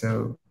automatic.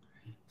 So,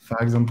 for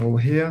example,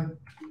 here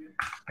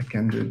I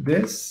can do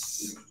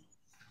this,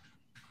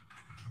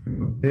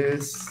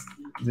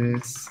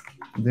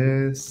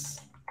 this,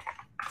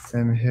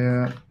 same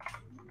here,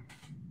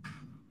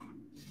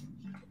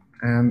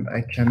 and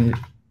I can,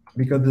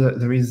 because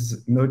there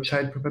is no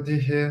child property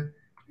here,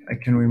 I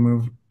can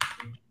remove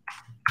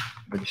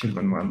the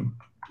children one.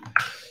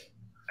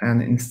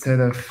 And instead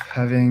of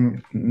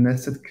having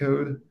nested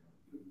code,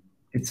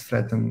 it's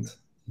flattened.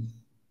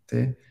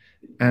 See?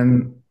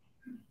 And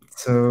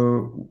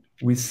so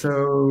we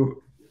saw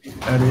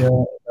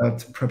earlier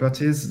about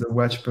properties, the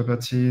watch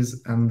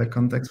properties and the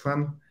context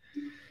one.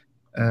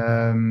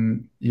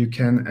 You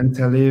can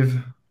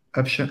interleave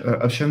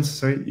options.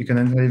 Sorry, you can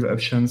interleave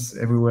options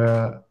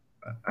everywhere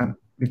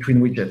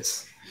between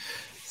widgets.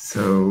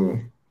 So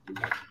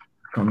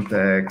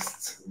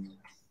context,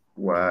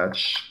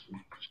 watch,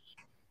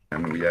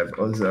 and we have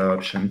other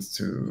options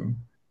to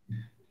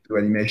do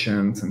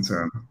animations and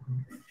so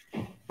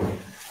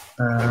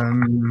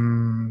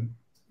on.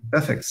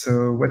 Perfect.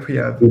 So what we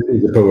have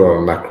is the power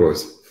of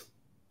macros.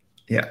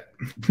 Yeah,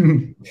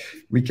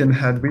 we can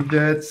add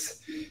widgets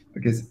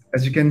because,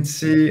 as you can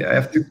see, I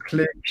have to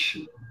click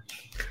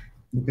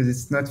because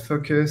it's not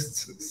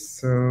focused.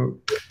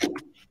 So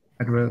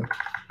I will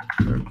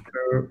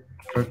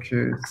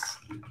focus.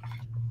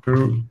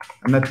 I'm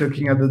not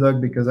looking at the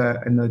dog because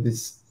I know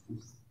this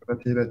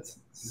property. Let's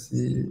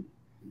see.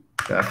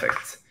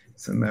 Perfect.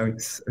 So now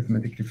it's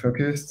automatically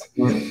focused.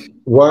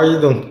 Why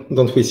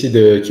don't we see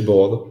the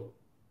keyboard?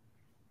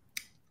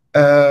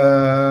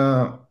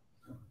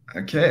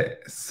 Okay,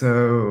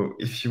 so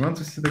if you want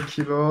to see the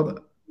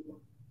keyboard,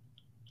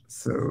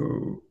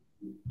 so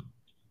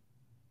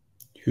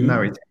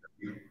now it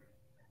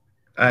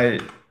I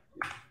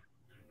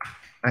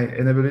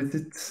enabled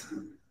it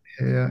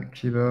here,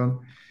 keyboard.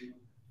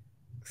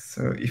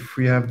 So if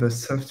we have the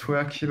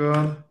software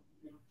keyboard,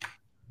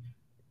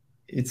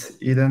 it's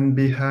hidden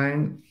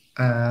behind.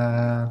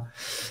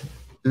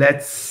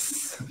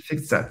 Let's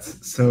fix that.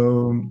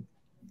 So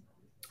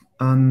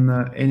on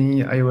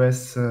any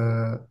iOS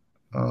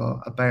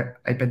or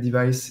iPad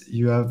device,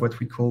 you have what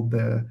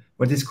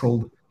is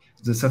called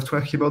the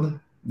software keyboard.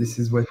 This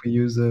is what we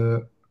use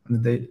on a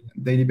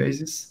daily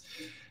basis.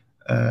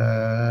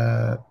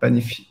 But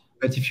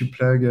if you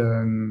plug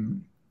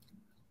an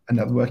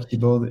hardware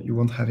keyboard, you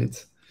won't have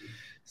it.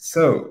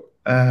 So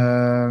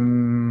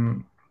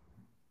to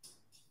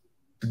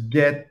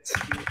get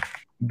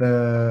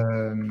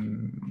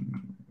the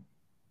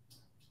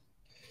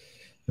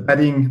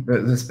padding,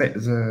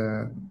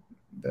 the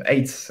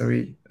 8,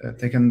 sorry,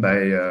 taken by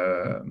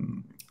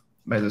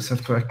the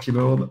software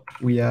keyboard,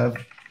 we have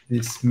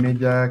this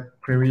media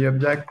query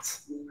object.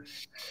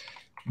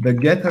 The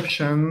get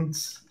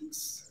options,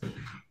 so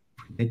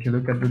take a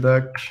look at the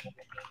doc,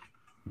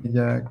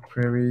 media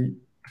query,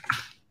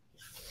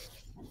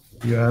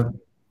 you have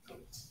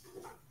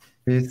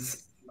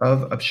this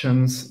of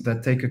options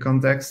that take a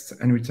context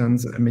and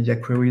returns a media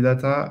query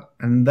data.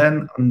 And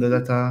then on the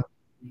data,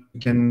 you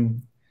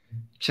can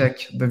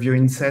check the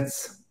viewing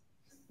sets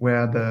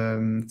where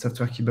the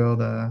software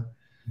keyboard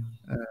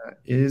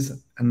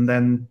is, and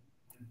then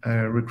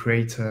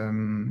recreate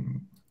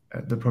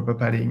the proper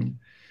padding.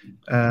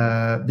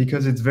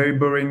 Because it's very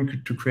boring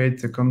to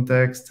create a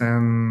context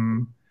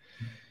and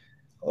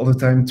all the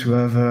time to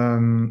have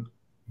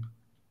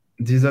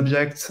these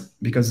objects,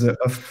 because the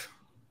of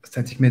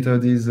static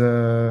method is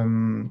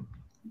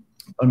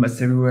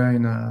almost everywhere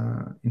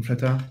in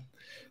Flutter.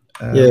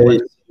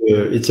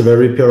 It's a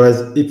very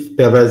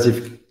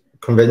pervasive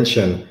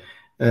convention,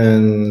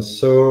 and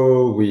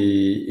so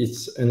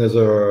it's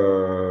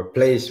another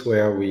place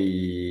where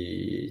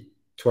we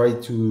try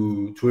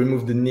to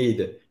remove the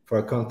need for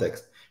a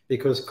context,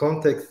 because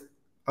contexts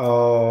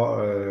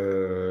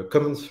are a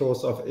common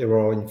source of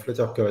error in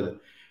Flutter code,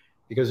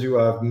 because you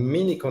have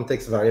many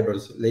context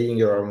variables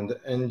laying around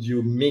and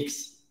you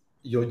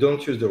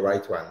don't use the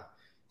right one.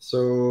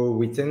 So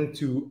we tend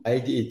to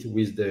hide it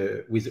with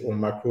our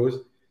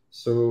macros,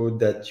 so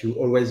that you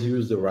always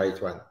use the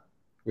right one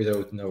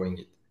without knowing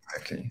it.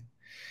 Okay.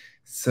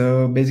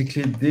 So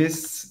basically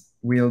this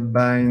will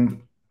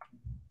bind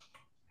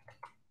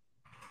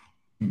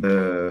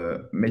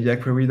the media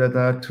query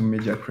data to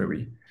media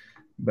query.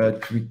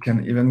 But we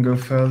can even go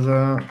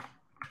further.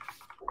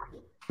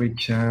 We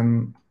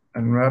can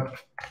unwrap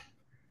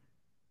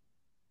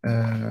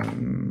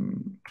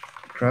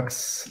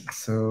crops.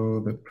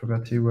 So the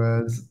property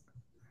was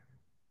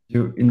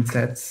view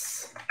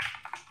insets,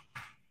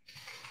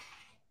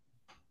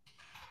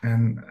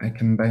 and I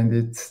can bind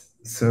it.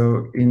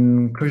 So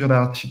in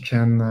ClojureDart, you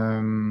can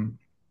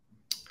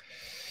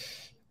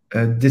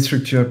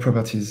destructure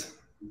properties,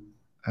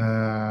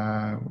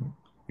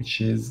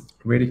 which is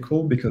really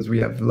cool because we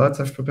have lots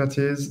of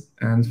properties.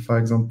 And for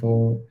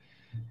example,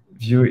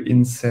 view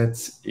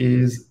insets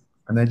is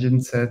an edge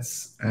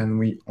insets, and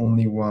we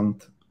only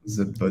want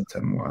the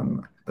bottom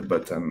one, the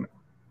bottom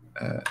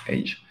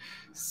edge.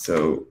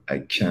 So I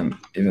can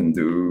even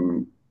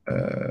do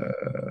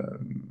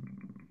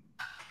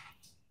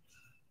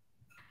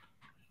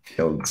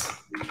fields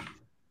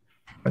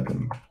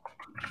bottom.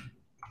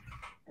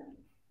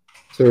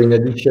 So in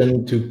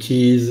addition to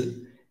keys,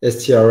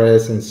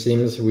 STRS, and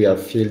themes, we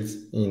have fields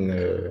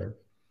in.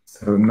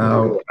 So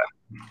now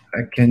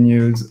I can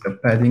use a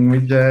padding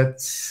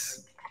widget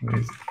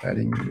with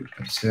padding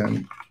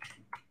option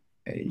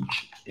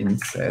edge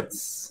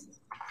insets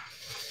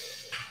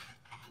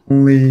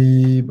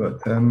only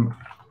bottom,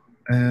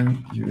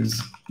 and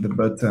use the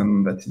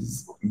bottom that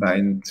is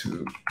bind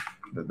to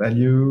the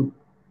value.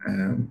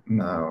 And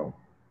now,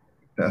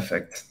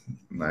 perfect,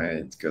 now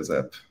it goes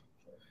up.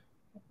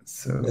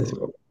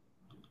 So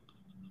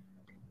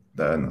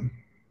done.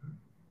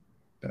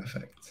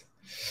 Perfect.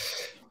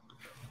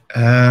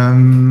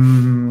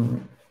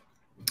 And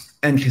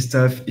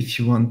Christophe, if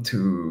you want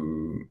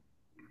to,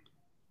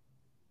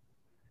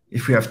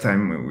 if we have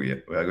time, we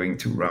are going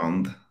to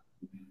round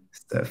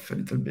stuff a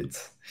little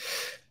bit.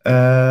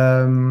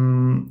 I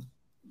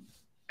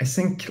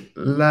think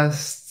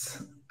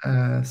last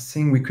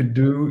thing we could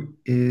do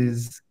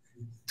is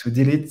to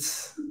delete,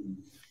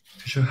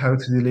 to show how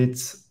to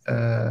delete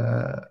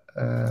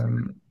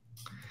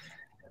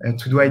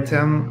to-do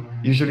item.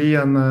 Usually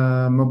on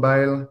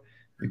mobile,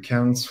 you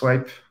can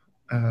swipe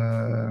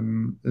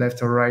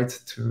left or right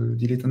to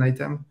delete an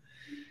item.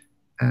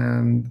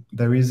 And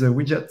there is a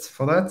widget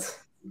for that,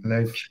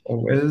 like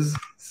always.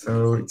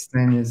 So its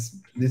name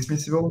is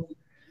dismissible.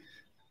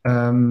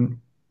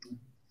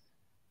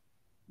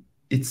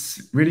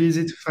 It's really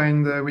easy to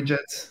find the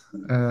widget.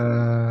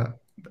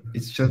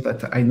 It's just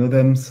that I know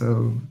them,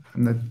 so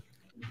I'm not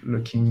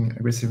looking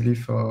aggressively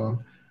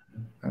for.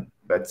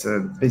 But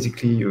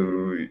basically,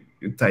 you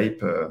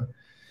type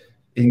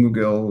in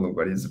Google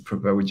what is the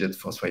proper widget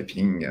for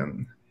swiping,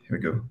 and here we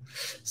go.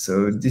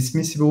 So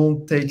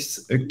dismissible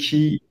takes a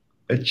key,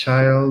 a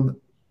child,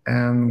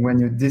 and when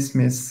you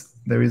dismiss,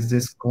 there is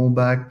this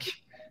callback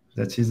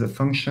that is a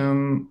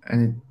function,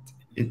 and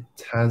it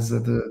has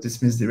the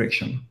dismiss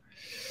direction.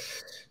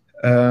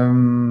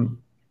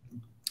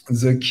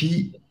 The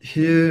key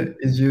here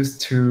is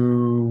used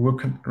to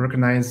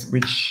recognize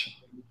which.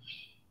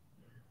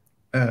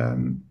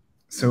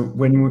 So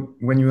when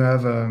you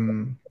have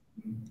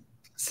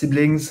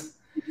siblings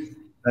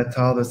that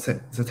have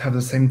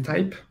the same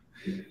type,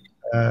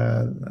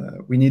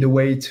 we need a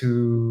way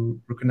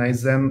to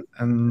recognize them,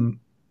 and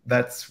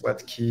that's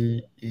what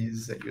key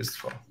is used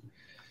for.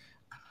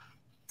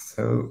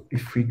 So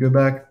if we go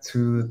back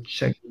to the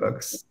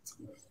checkbox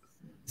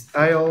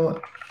style,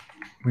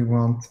 we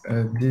want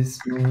a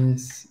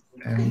dismiss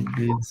and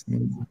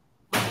dismiss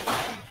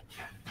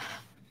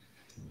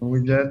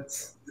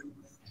widget.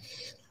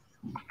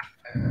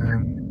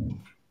 And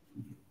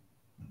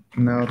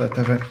now that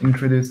I've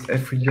introduced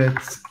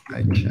fWidget,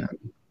 I can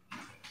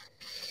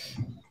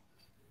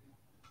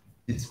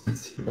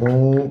dismiss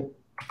all,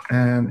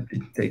 and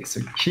it takes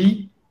a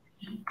key.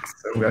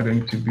 So we are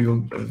going to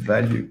build a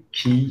value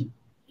key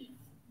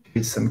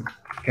with some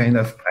kind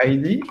of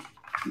ID.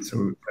 So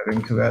we're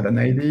going to add an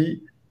ID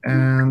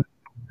and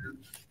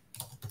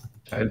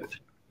child.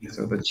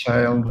 So the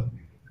child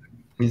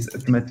is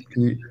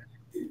automatically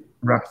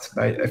wrapped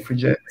by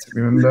fWidget.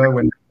 Remember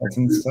when we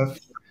pattern stuff?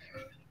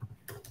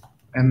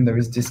 And there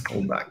is this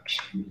callback.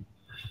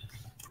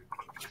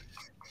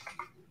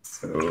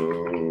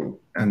 So,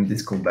 and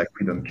this callback,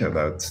 we don't care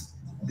about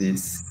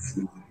this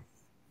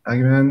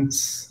argument.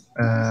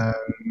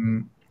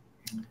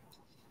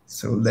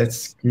 So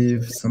let's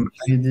give some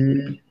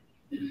ID.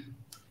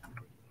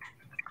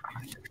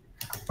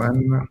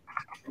 1,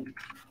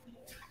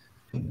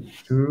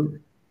 2,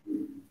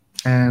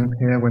 and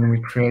here when we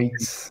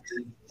create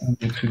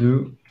the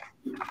to-do,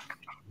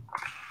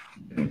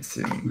 let's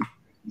see.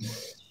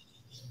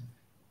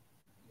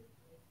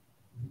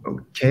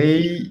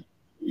 Okay.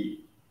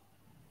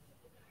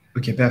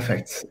 Okay,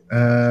 perfect.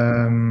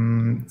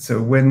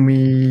 So when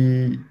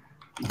we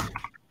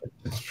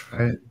let's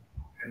try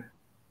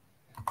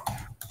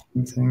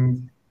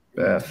something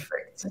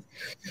perfect.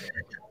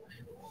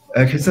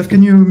 Christophe,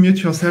 can you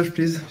mute yourself,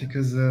 please?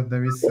 Because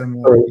there is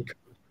some.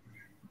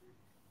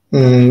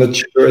 Not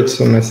sure it's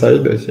on my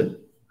side, but yeah.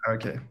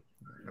 Okay,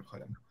 no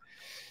problem.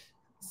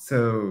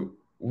 So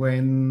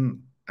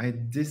when I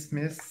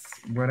dismiss,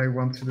 what I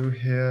want to do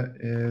here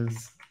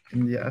is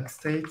in the add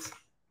state.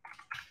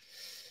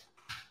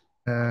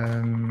 I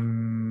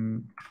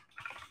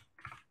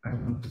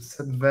want to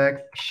set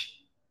back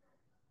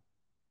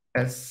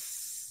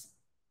S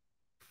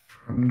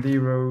from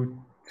 0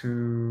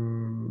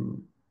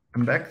 to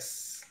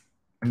index,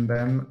 and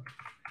then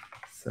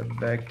set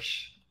back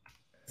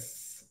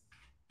S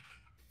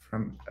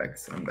from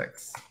X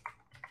index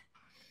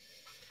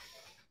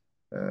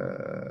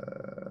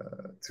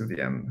to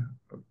the end.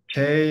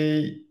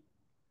 Okay,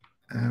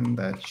 and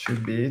that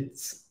should be it.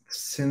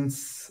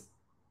 Since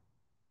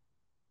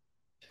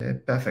okay,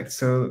 perfect.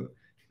 So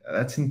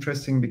that's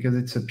interesting because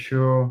it's a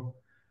pure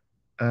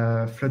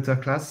Flutter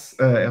class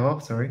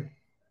error. Sorry.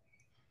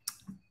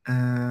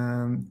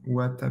 And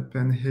what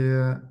happened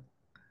here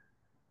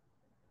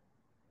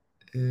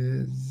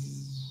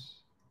is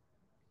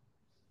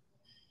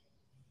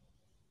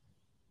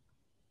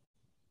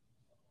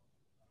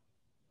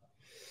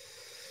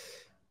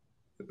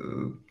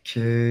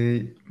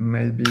okay.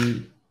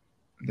 Maybe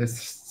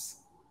let's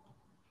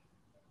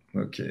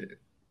okay.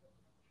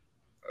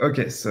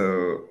 Okay,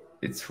 so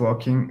it's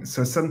working.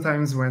 So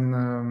sometimes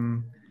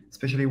when,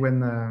 especially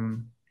when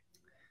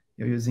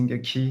you're using a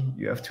key,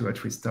 you have to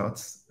restart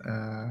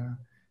to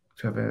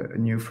have a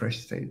new fresh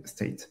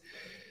state.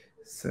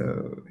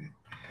 So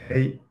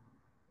hey,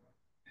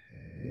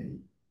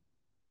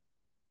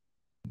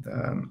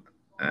 done,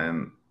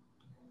 and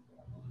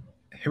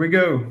here we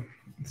go.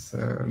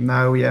 So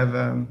now we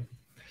have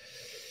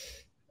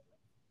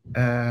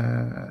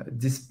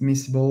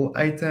dismissible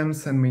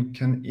items, and we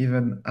can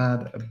even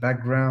add a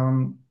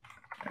background.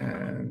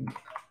 And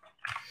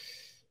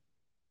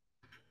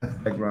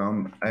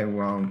background, I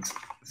want,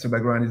 so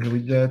background is a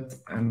widget,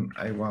 and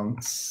I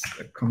want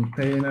a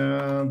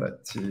container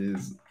that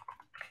is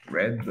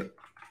red,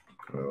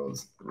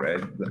 equals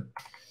red,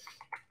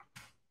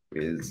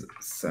 with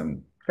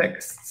some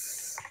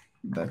texts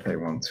that I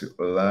want to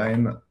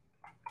align.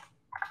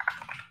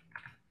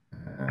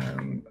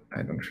 And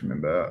I don't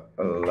remember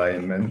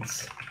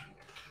alignment.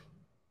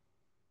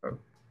 Oh.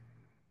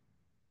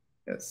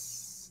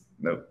 Yes,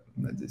 no,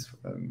 not this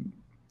one.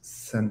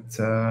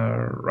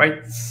 Center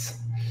right.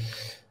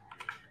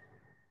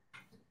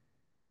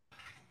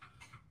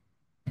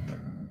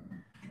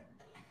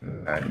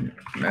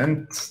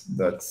 Alignment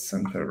dot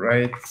center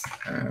right,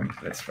 and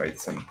let's write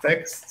some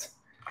text.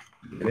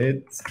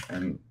 Delete,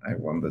 and I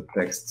want the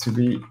text to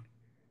be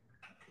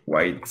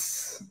white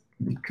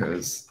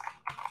because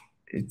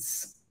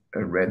it's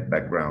a red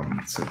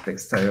background. So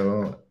text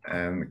style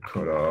and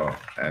color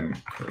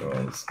and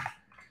colors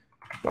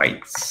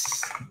white.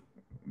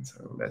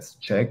 So let's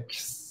check.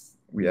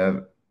 We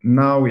have a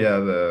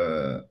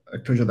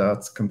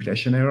ClojureDart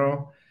compilation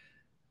error,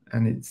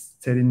 and it's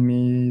telling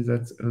me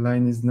that a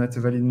line is not a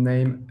valid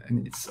name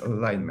and it's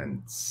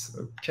alignment.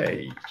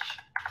 Okay.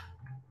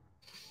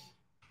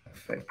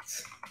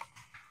 Perfect.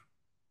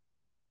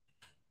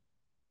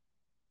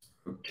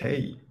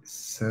 Okay,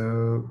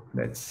 so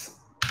let's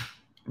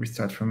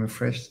restart from a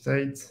fresh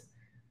state.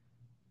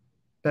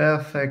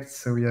 Perfect,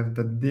 so we have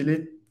the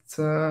delete.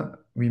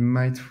 We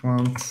might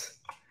want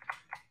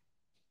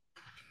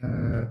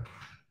to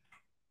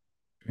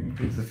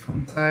increase the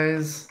font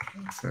size.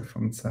 So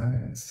font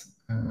size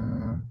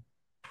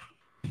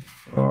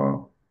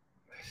 4.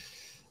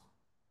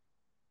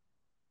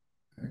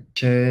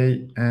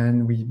 Okay,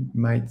 and we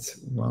might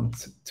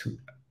want to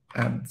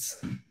add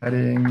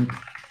padding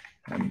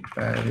and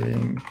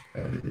padding.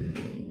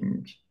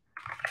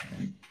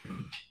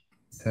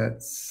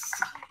 That's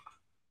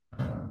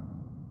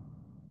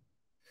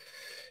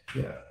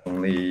yeah,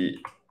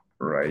 only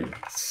right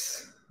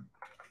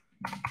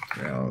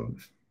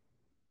 12.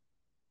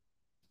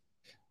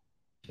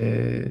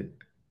 Okay,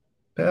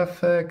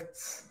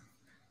 perfect.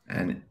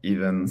 And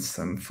even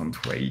some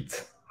font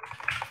weight.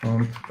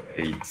 Font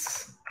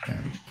weights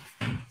and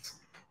font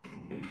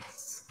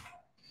weights.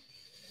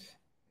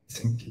 I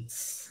think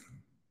it's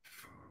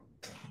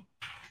font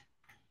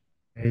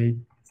 8.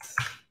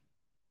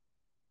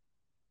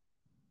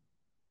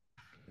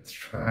 Let's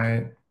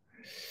try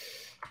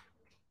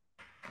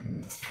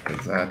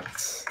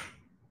that.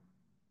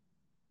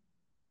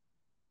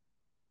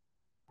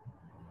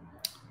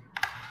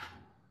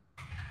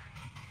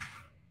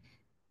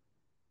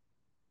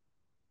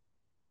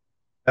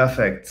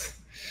 Perfect.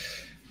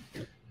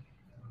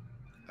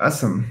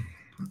 Awesome.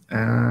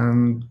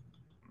 And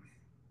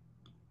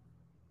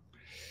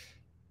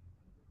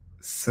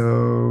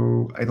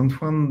so I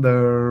don't want the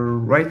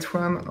right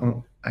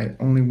one. I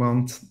only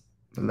want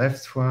the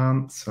left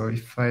one. So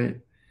if I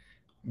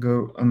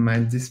go on my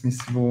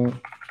dismissible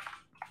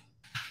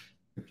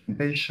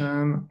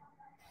documentation,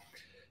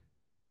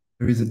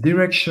 there is a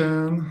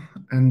direction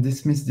and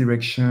dismiss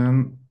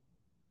direction.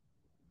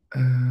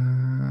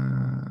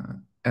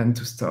 And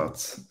to start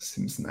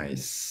seems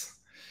nice.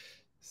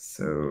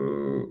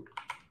 So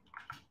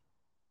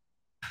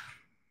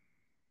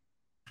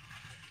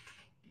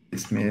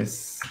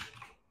dismiss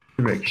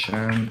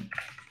direction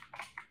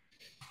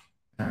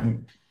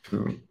and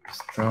to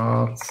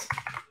start.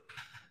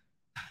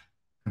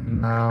 And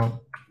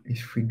now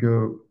if we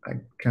go, I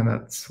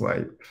cannot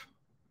swipe.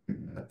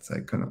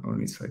 I can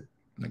only swipe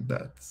like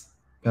that.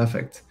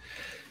 Perfect.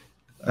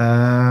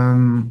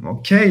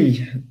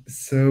 Okay,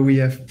 so we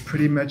have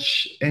pretty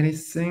much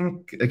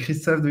anything.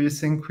 Christophe, do you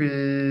think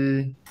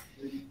we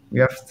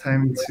have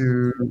time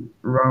to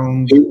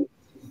round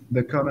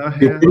the corner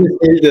here? You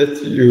say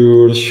that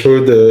you show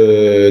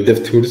the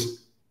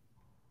DevTools.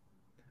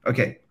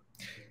 Okay,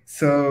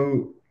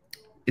 so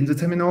in the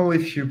terminal,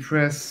 if you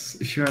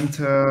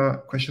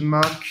enter question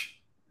mark,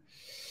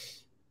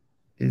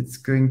 it's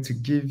going to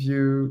give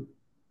you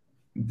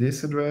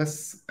this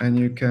address, and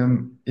you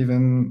can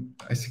even,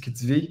 I think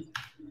it's V.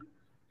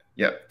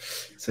 Yeah,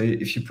 so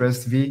if you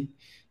press V,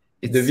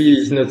 the V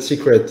is not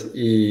secret.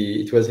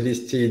 It was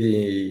listed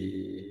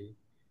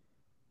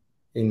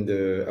in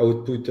the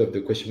output of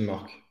the question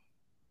mark.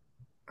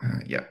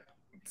 Yeah,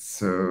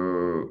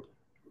 so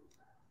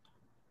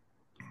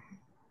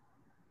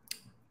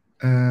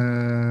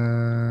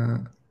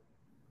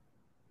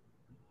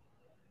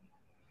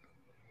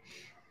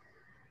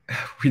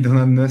we don't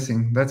have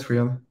nothing. That's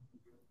weird.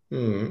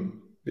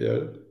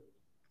 Yeah.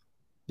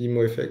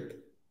 Demo effect.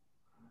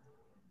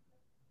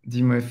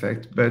 Demo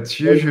effect, but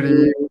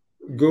usually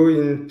go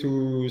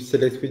into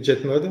select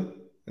widget mode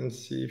and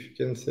see if you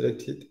can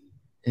select it.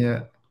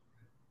 Yeah.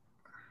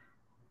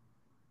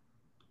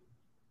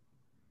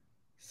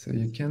 So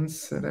you can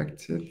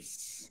select it.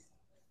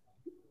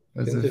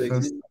 As the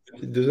first.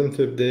 It doesn't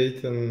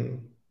update on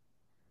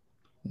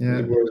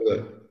the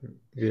browser.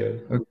 Yeah.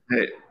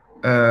 Okay.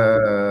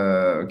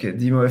 Okay,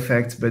 demo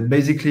effect, but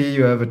basically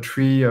you have a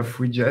tree of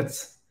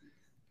widgets.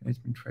 Let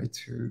me try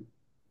to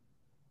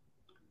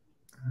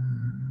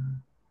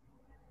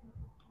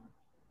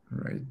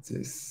write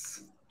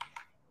this.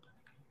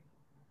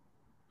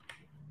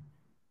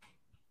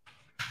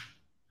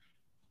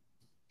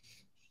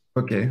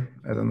 Okay,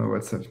 I don't know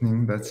what's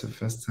happening. That's the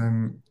first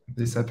time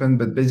this happened,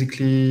 but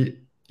basically,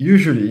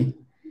 usually,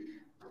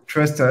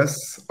 trust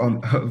us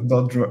or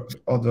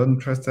don't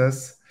trust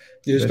us.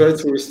 You try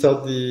to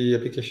restart the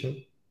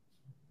application.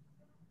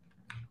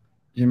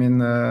 You mean?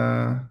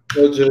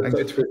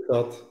 Just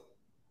restart.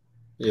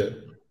 Yeah.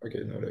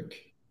 Okay. Now look.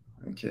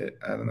 Okay,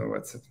 I don't know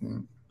what's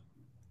happening.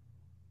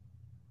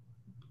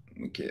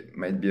 Okay,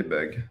 might be a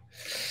bug.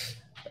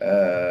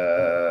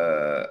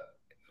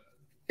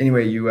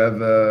 Anyway,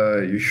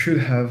 you should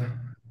have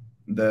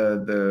the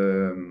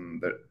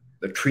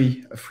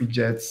tree of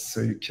widgets, so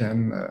you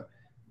can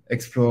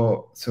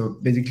explore. So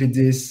basically,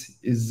 this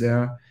is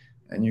there,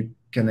 and you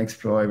can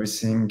explore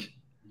everything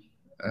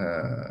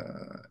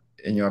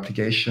in your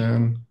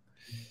application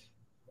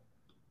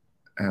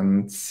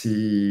and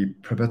see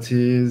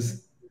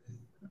properties.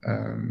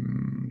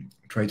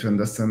 Try to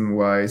understand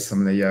why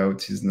some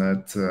layout is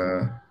not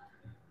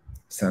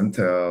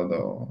centered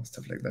or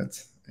stuff like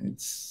that.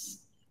 It's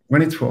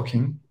when it's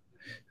working.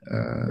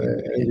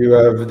 You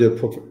have the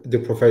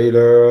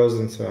profilers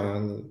and so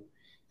on.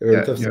 A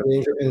lot of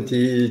things, and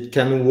it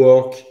can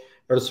work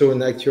also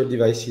on actual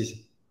devices.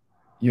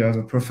 You have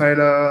a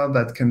profiler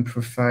that can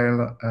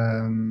profile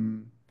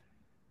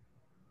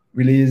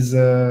release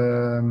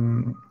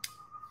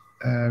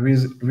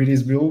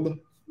build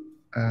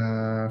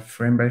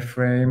frame by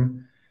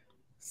frame.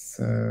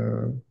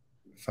 So,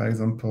 for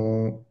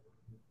example,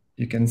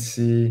 you can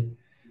see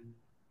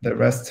the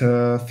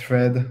raster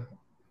thread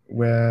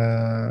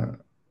where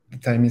the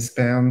time is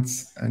spent,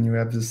 and you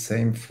have the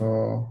same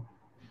for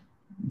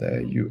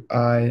the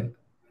UI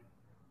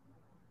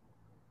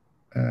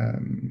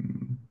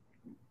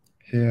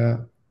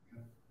here.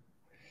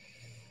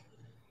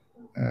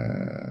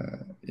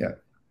 Yeah.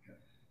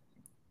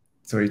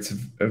 So it's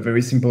a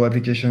very simple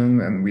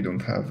application, and we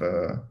don't have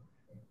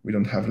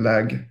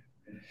lag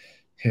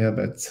here.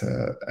 But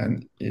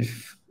and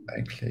if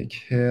I click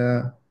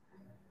here,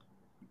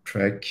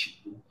 track,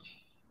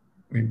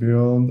 we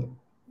build,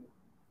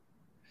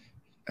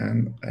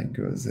 and I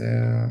go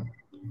there.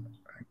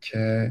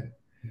 Okay,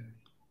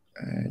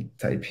 I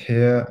type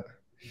here.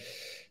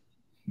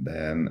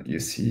 Then you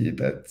see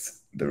that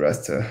the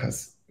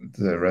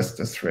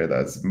raster thread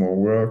has more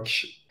work,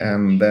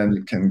 and then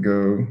you can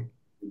go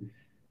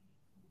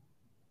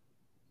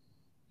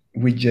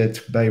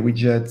widget by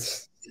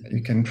widget.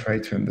 You can try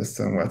to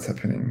understand what's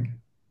happening.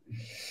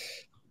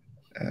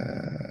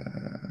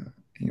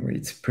 Anyway,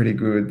 it's pretty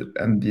good.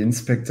 And the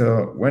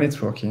inspector, when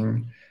it's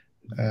working,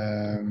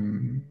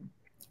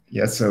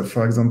 yeah, so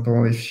for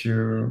example, if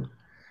you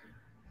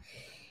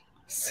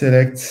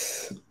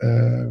select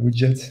a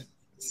widget,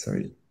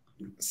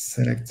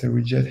 select a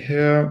widget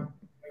here,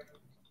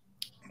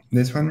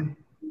 this one,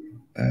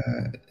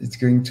 it's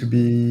going to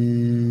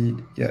be,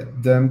 yeah,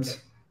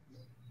 dumped,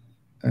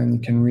 and you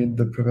can read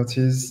the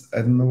properties.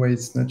 I don't know why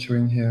it's not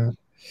showing here.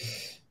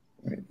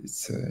 Wait,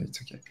 it's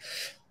okay.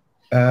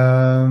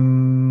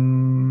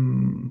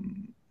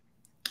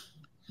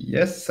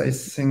 Yes, I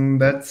think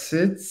that's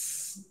it.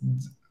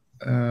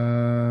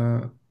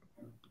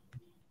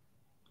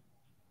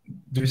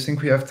 Do you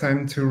think we have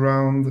time to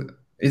round?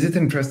 Is it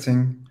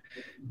interesting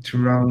to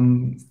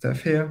round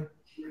stuff here?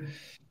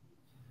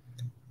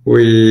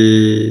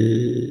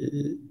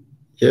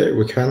 Yeah,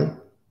 we can.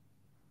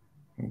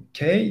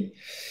 Okay.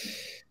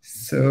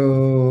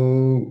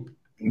 So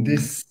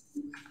this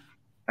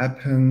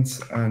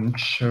happens on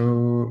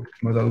show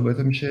model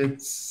bottom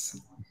sheets.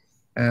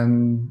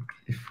 And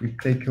if we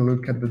take a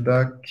look at the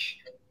doc,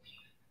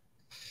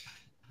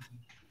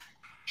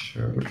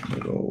 show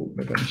model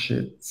bottom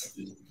sheet,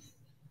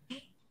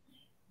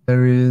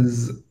 there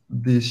is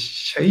this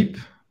shape,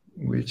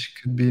 which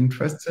could be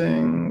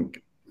interesting.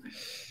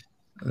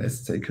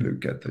 Let's take a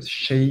look at the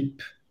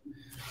shape.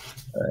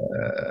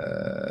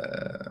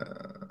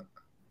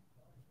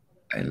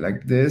 I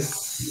like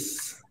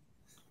this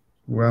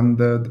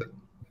rounded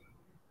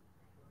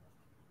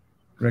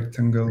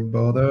rectangle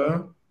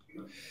border.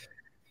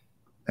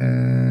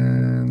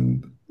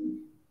 And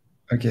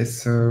okay,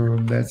 so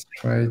let's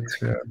try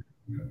to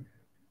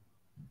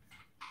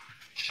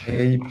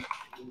shape.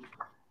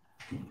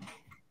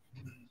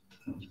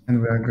 And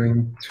we are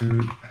going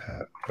to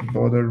have a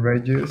border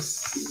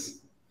radius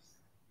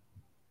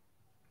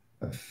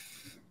of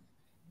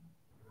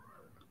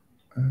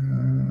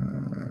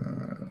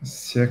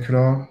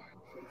circular.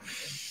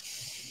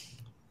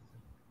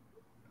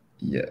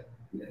 Yeah,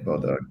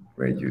 border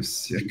radius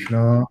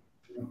circular.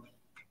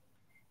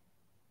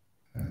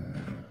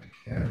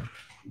 Yeah.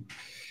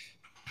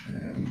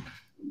 And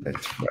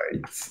let's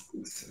write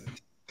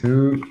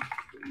 2.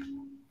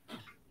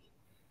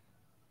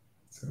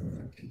 So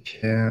click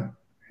here.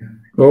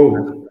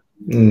 Oh,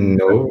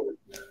 no.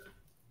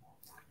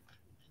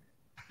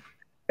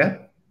 Yeah.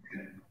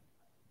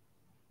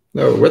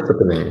 No, what's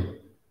happening?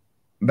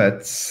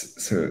 But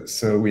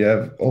so we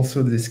have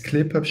also this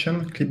clip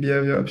option, clip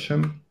behavior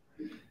option.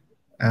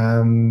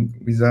 And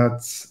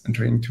without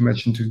entering too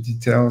much into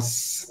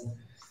details,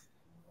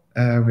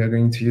 we are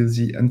going to use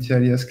the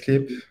anti-alias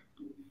clip.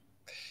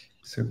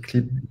 So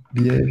clip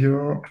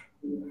behavior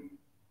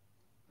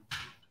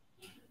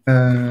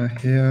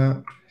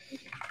here,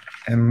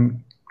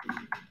 and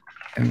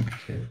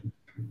clip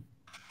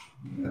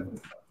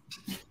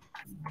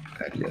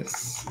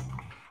alias.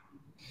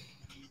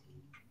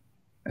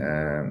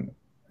 And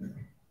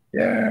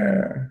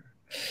yeah.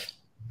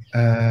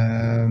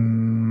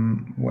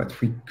 What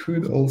we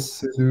could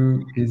also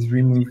do is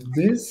remove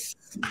this.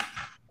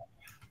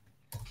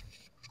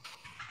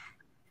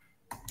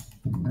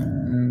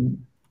 And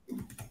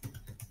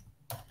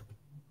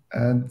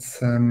add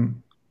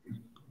some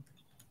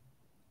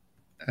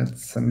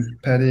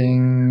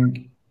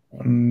padding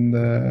on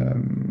the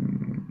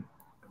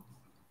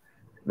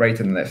right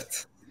and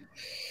left.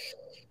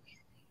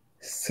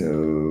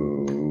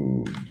 So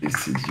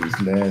this is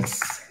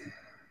useless.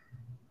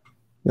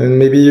 And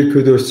maybe you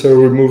could also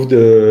remove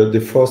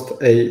the first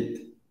 8.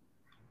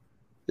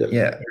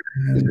 Yeah.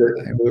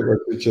 What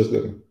we just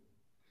done.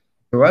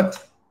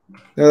 What?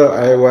 No,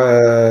 I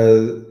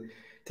was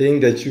saying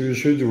that you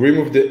should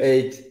remove the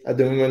 8 at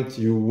the moment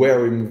you were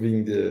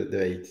removing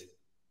the 8.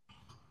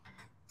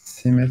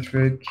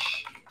 Symmetric.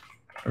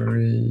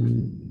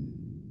 You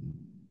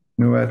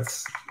know what?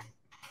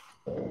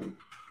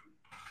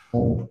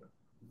 Oh.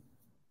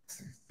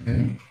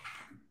 Okay.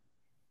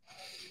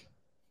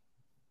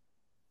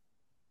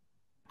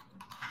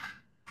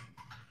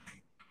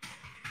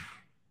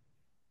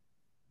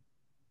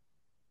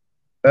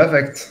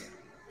 Perfect.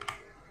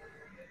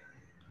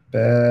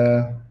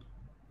 Perfect.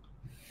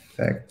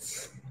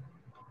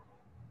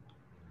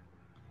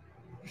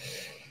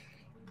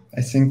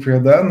 I think we're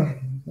done.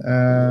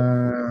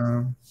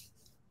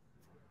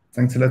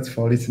 Thanks a lot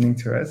for listening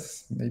to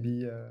us.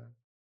 Maybe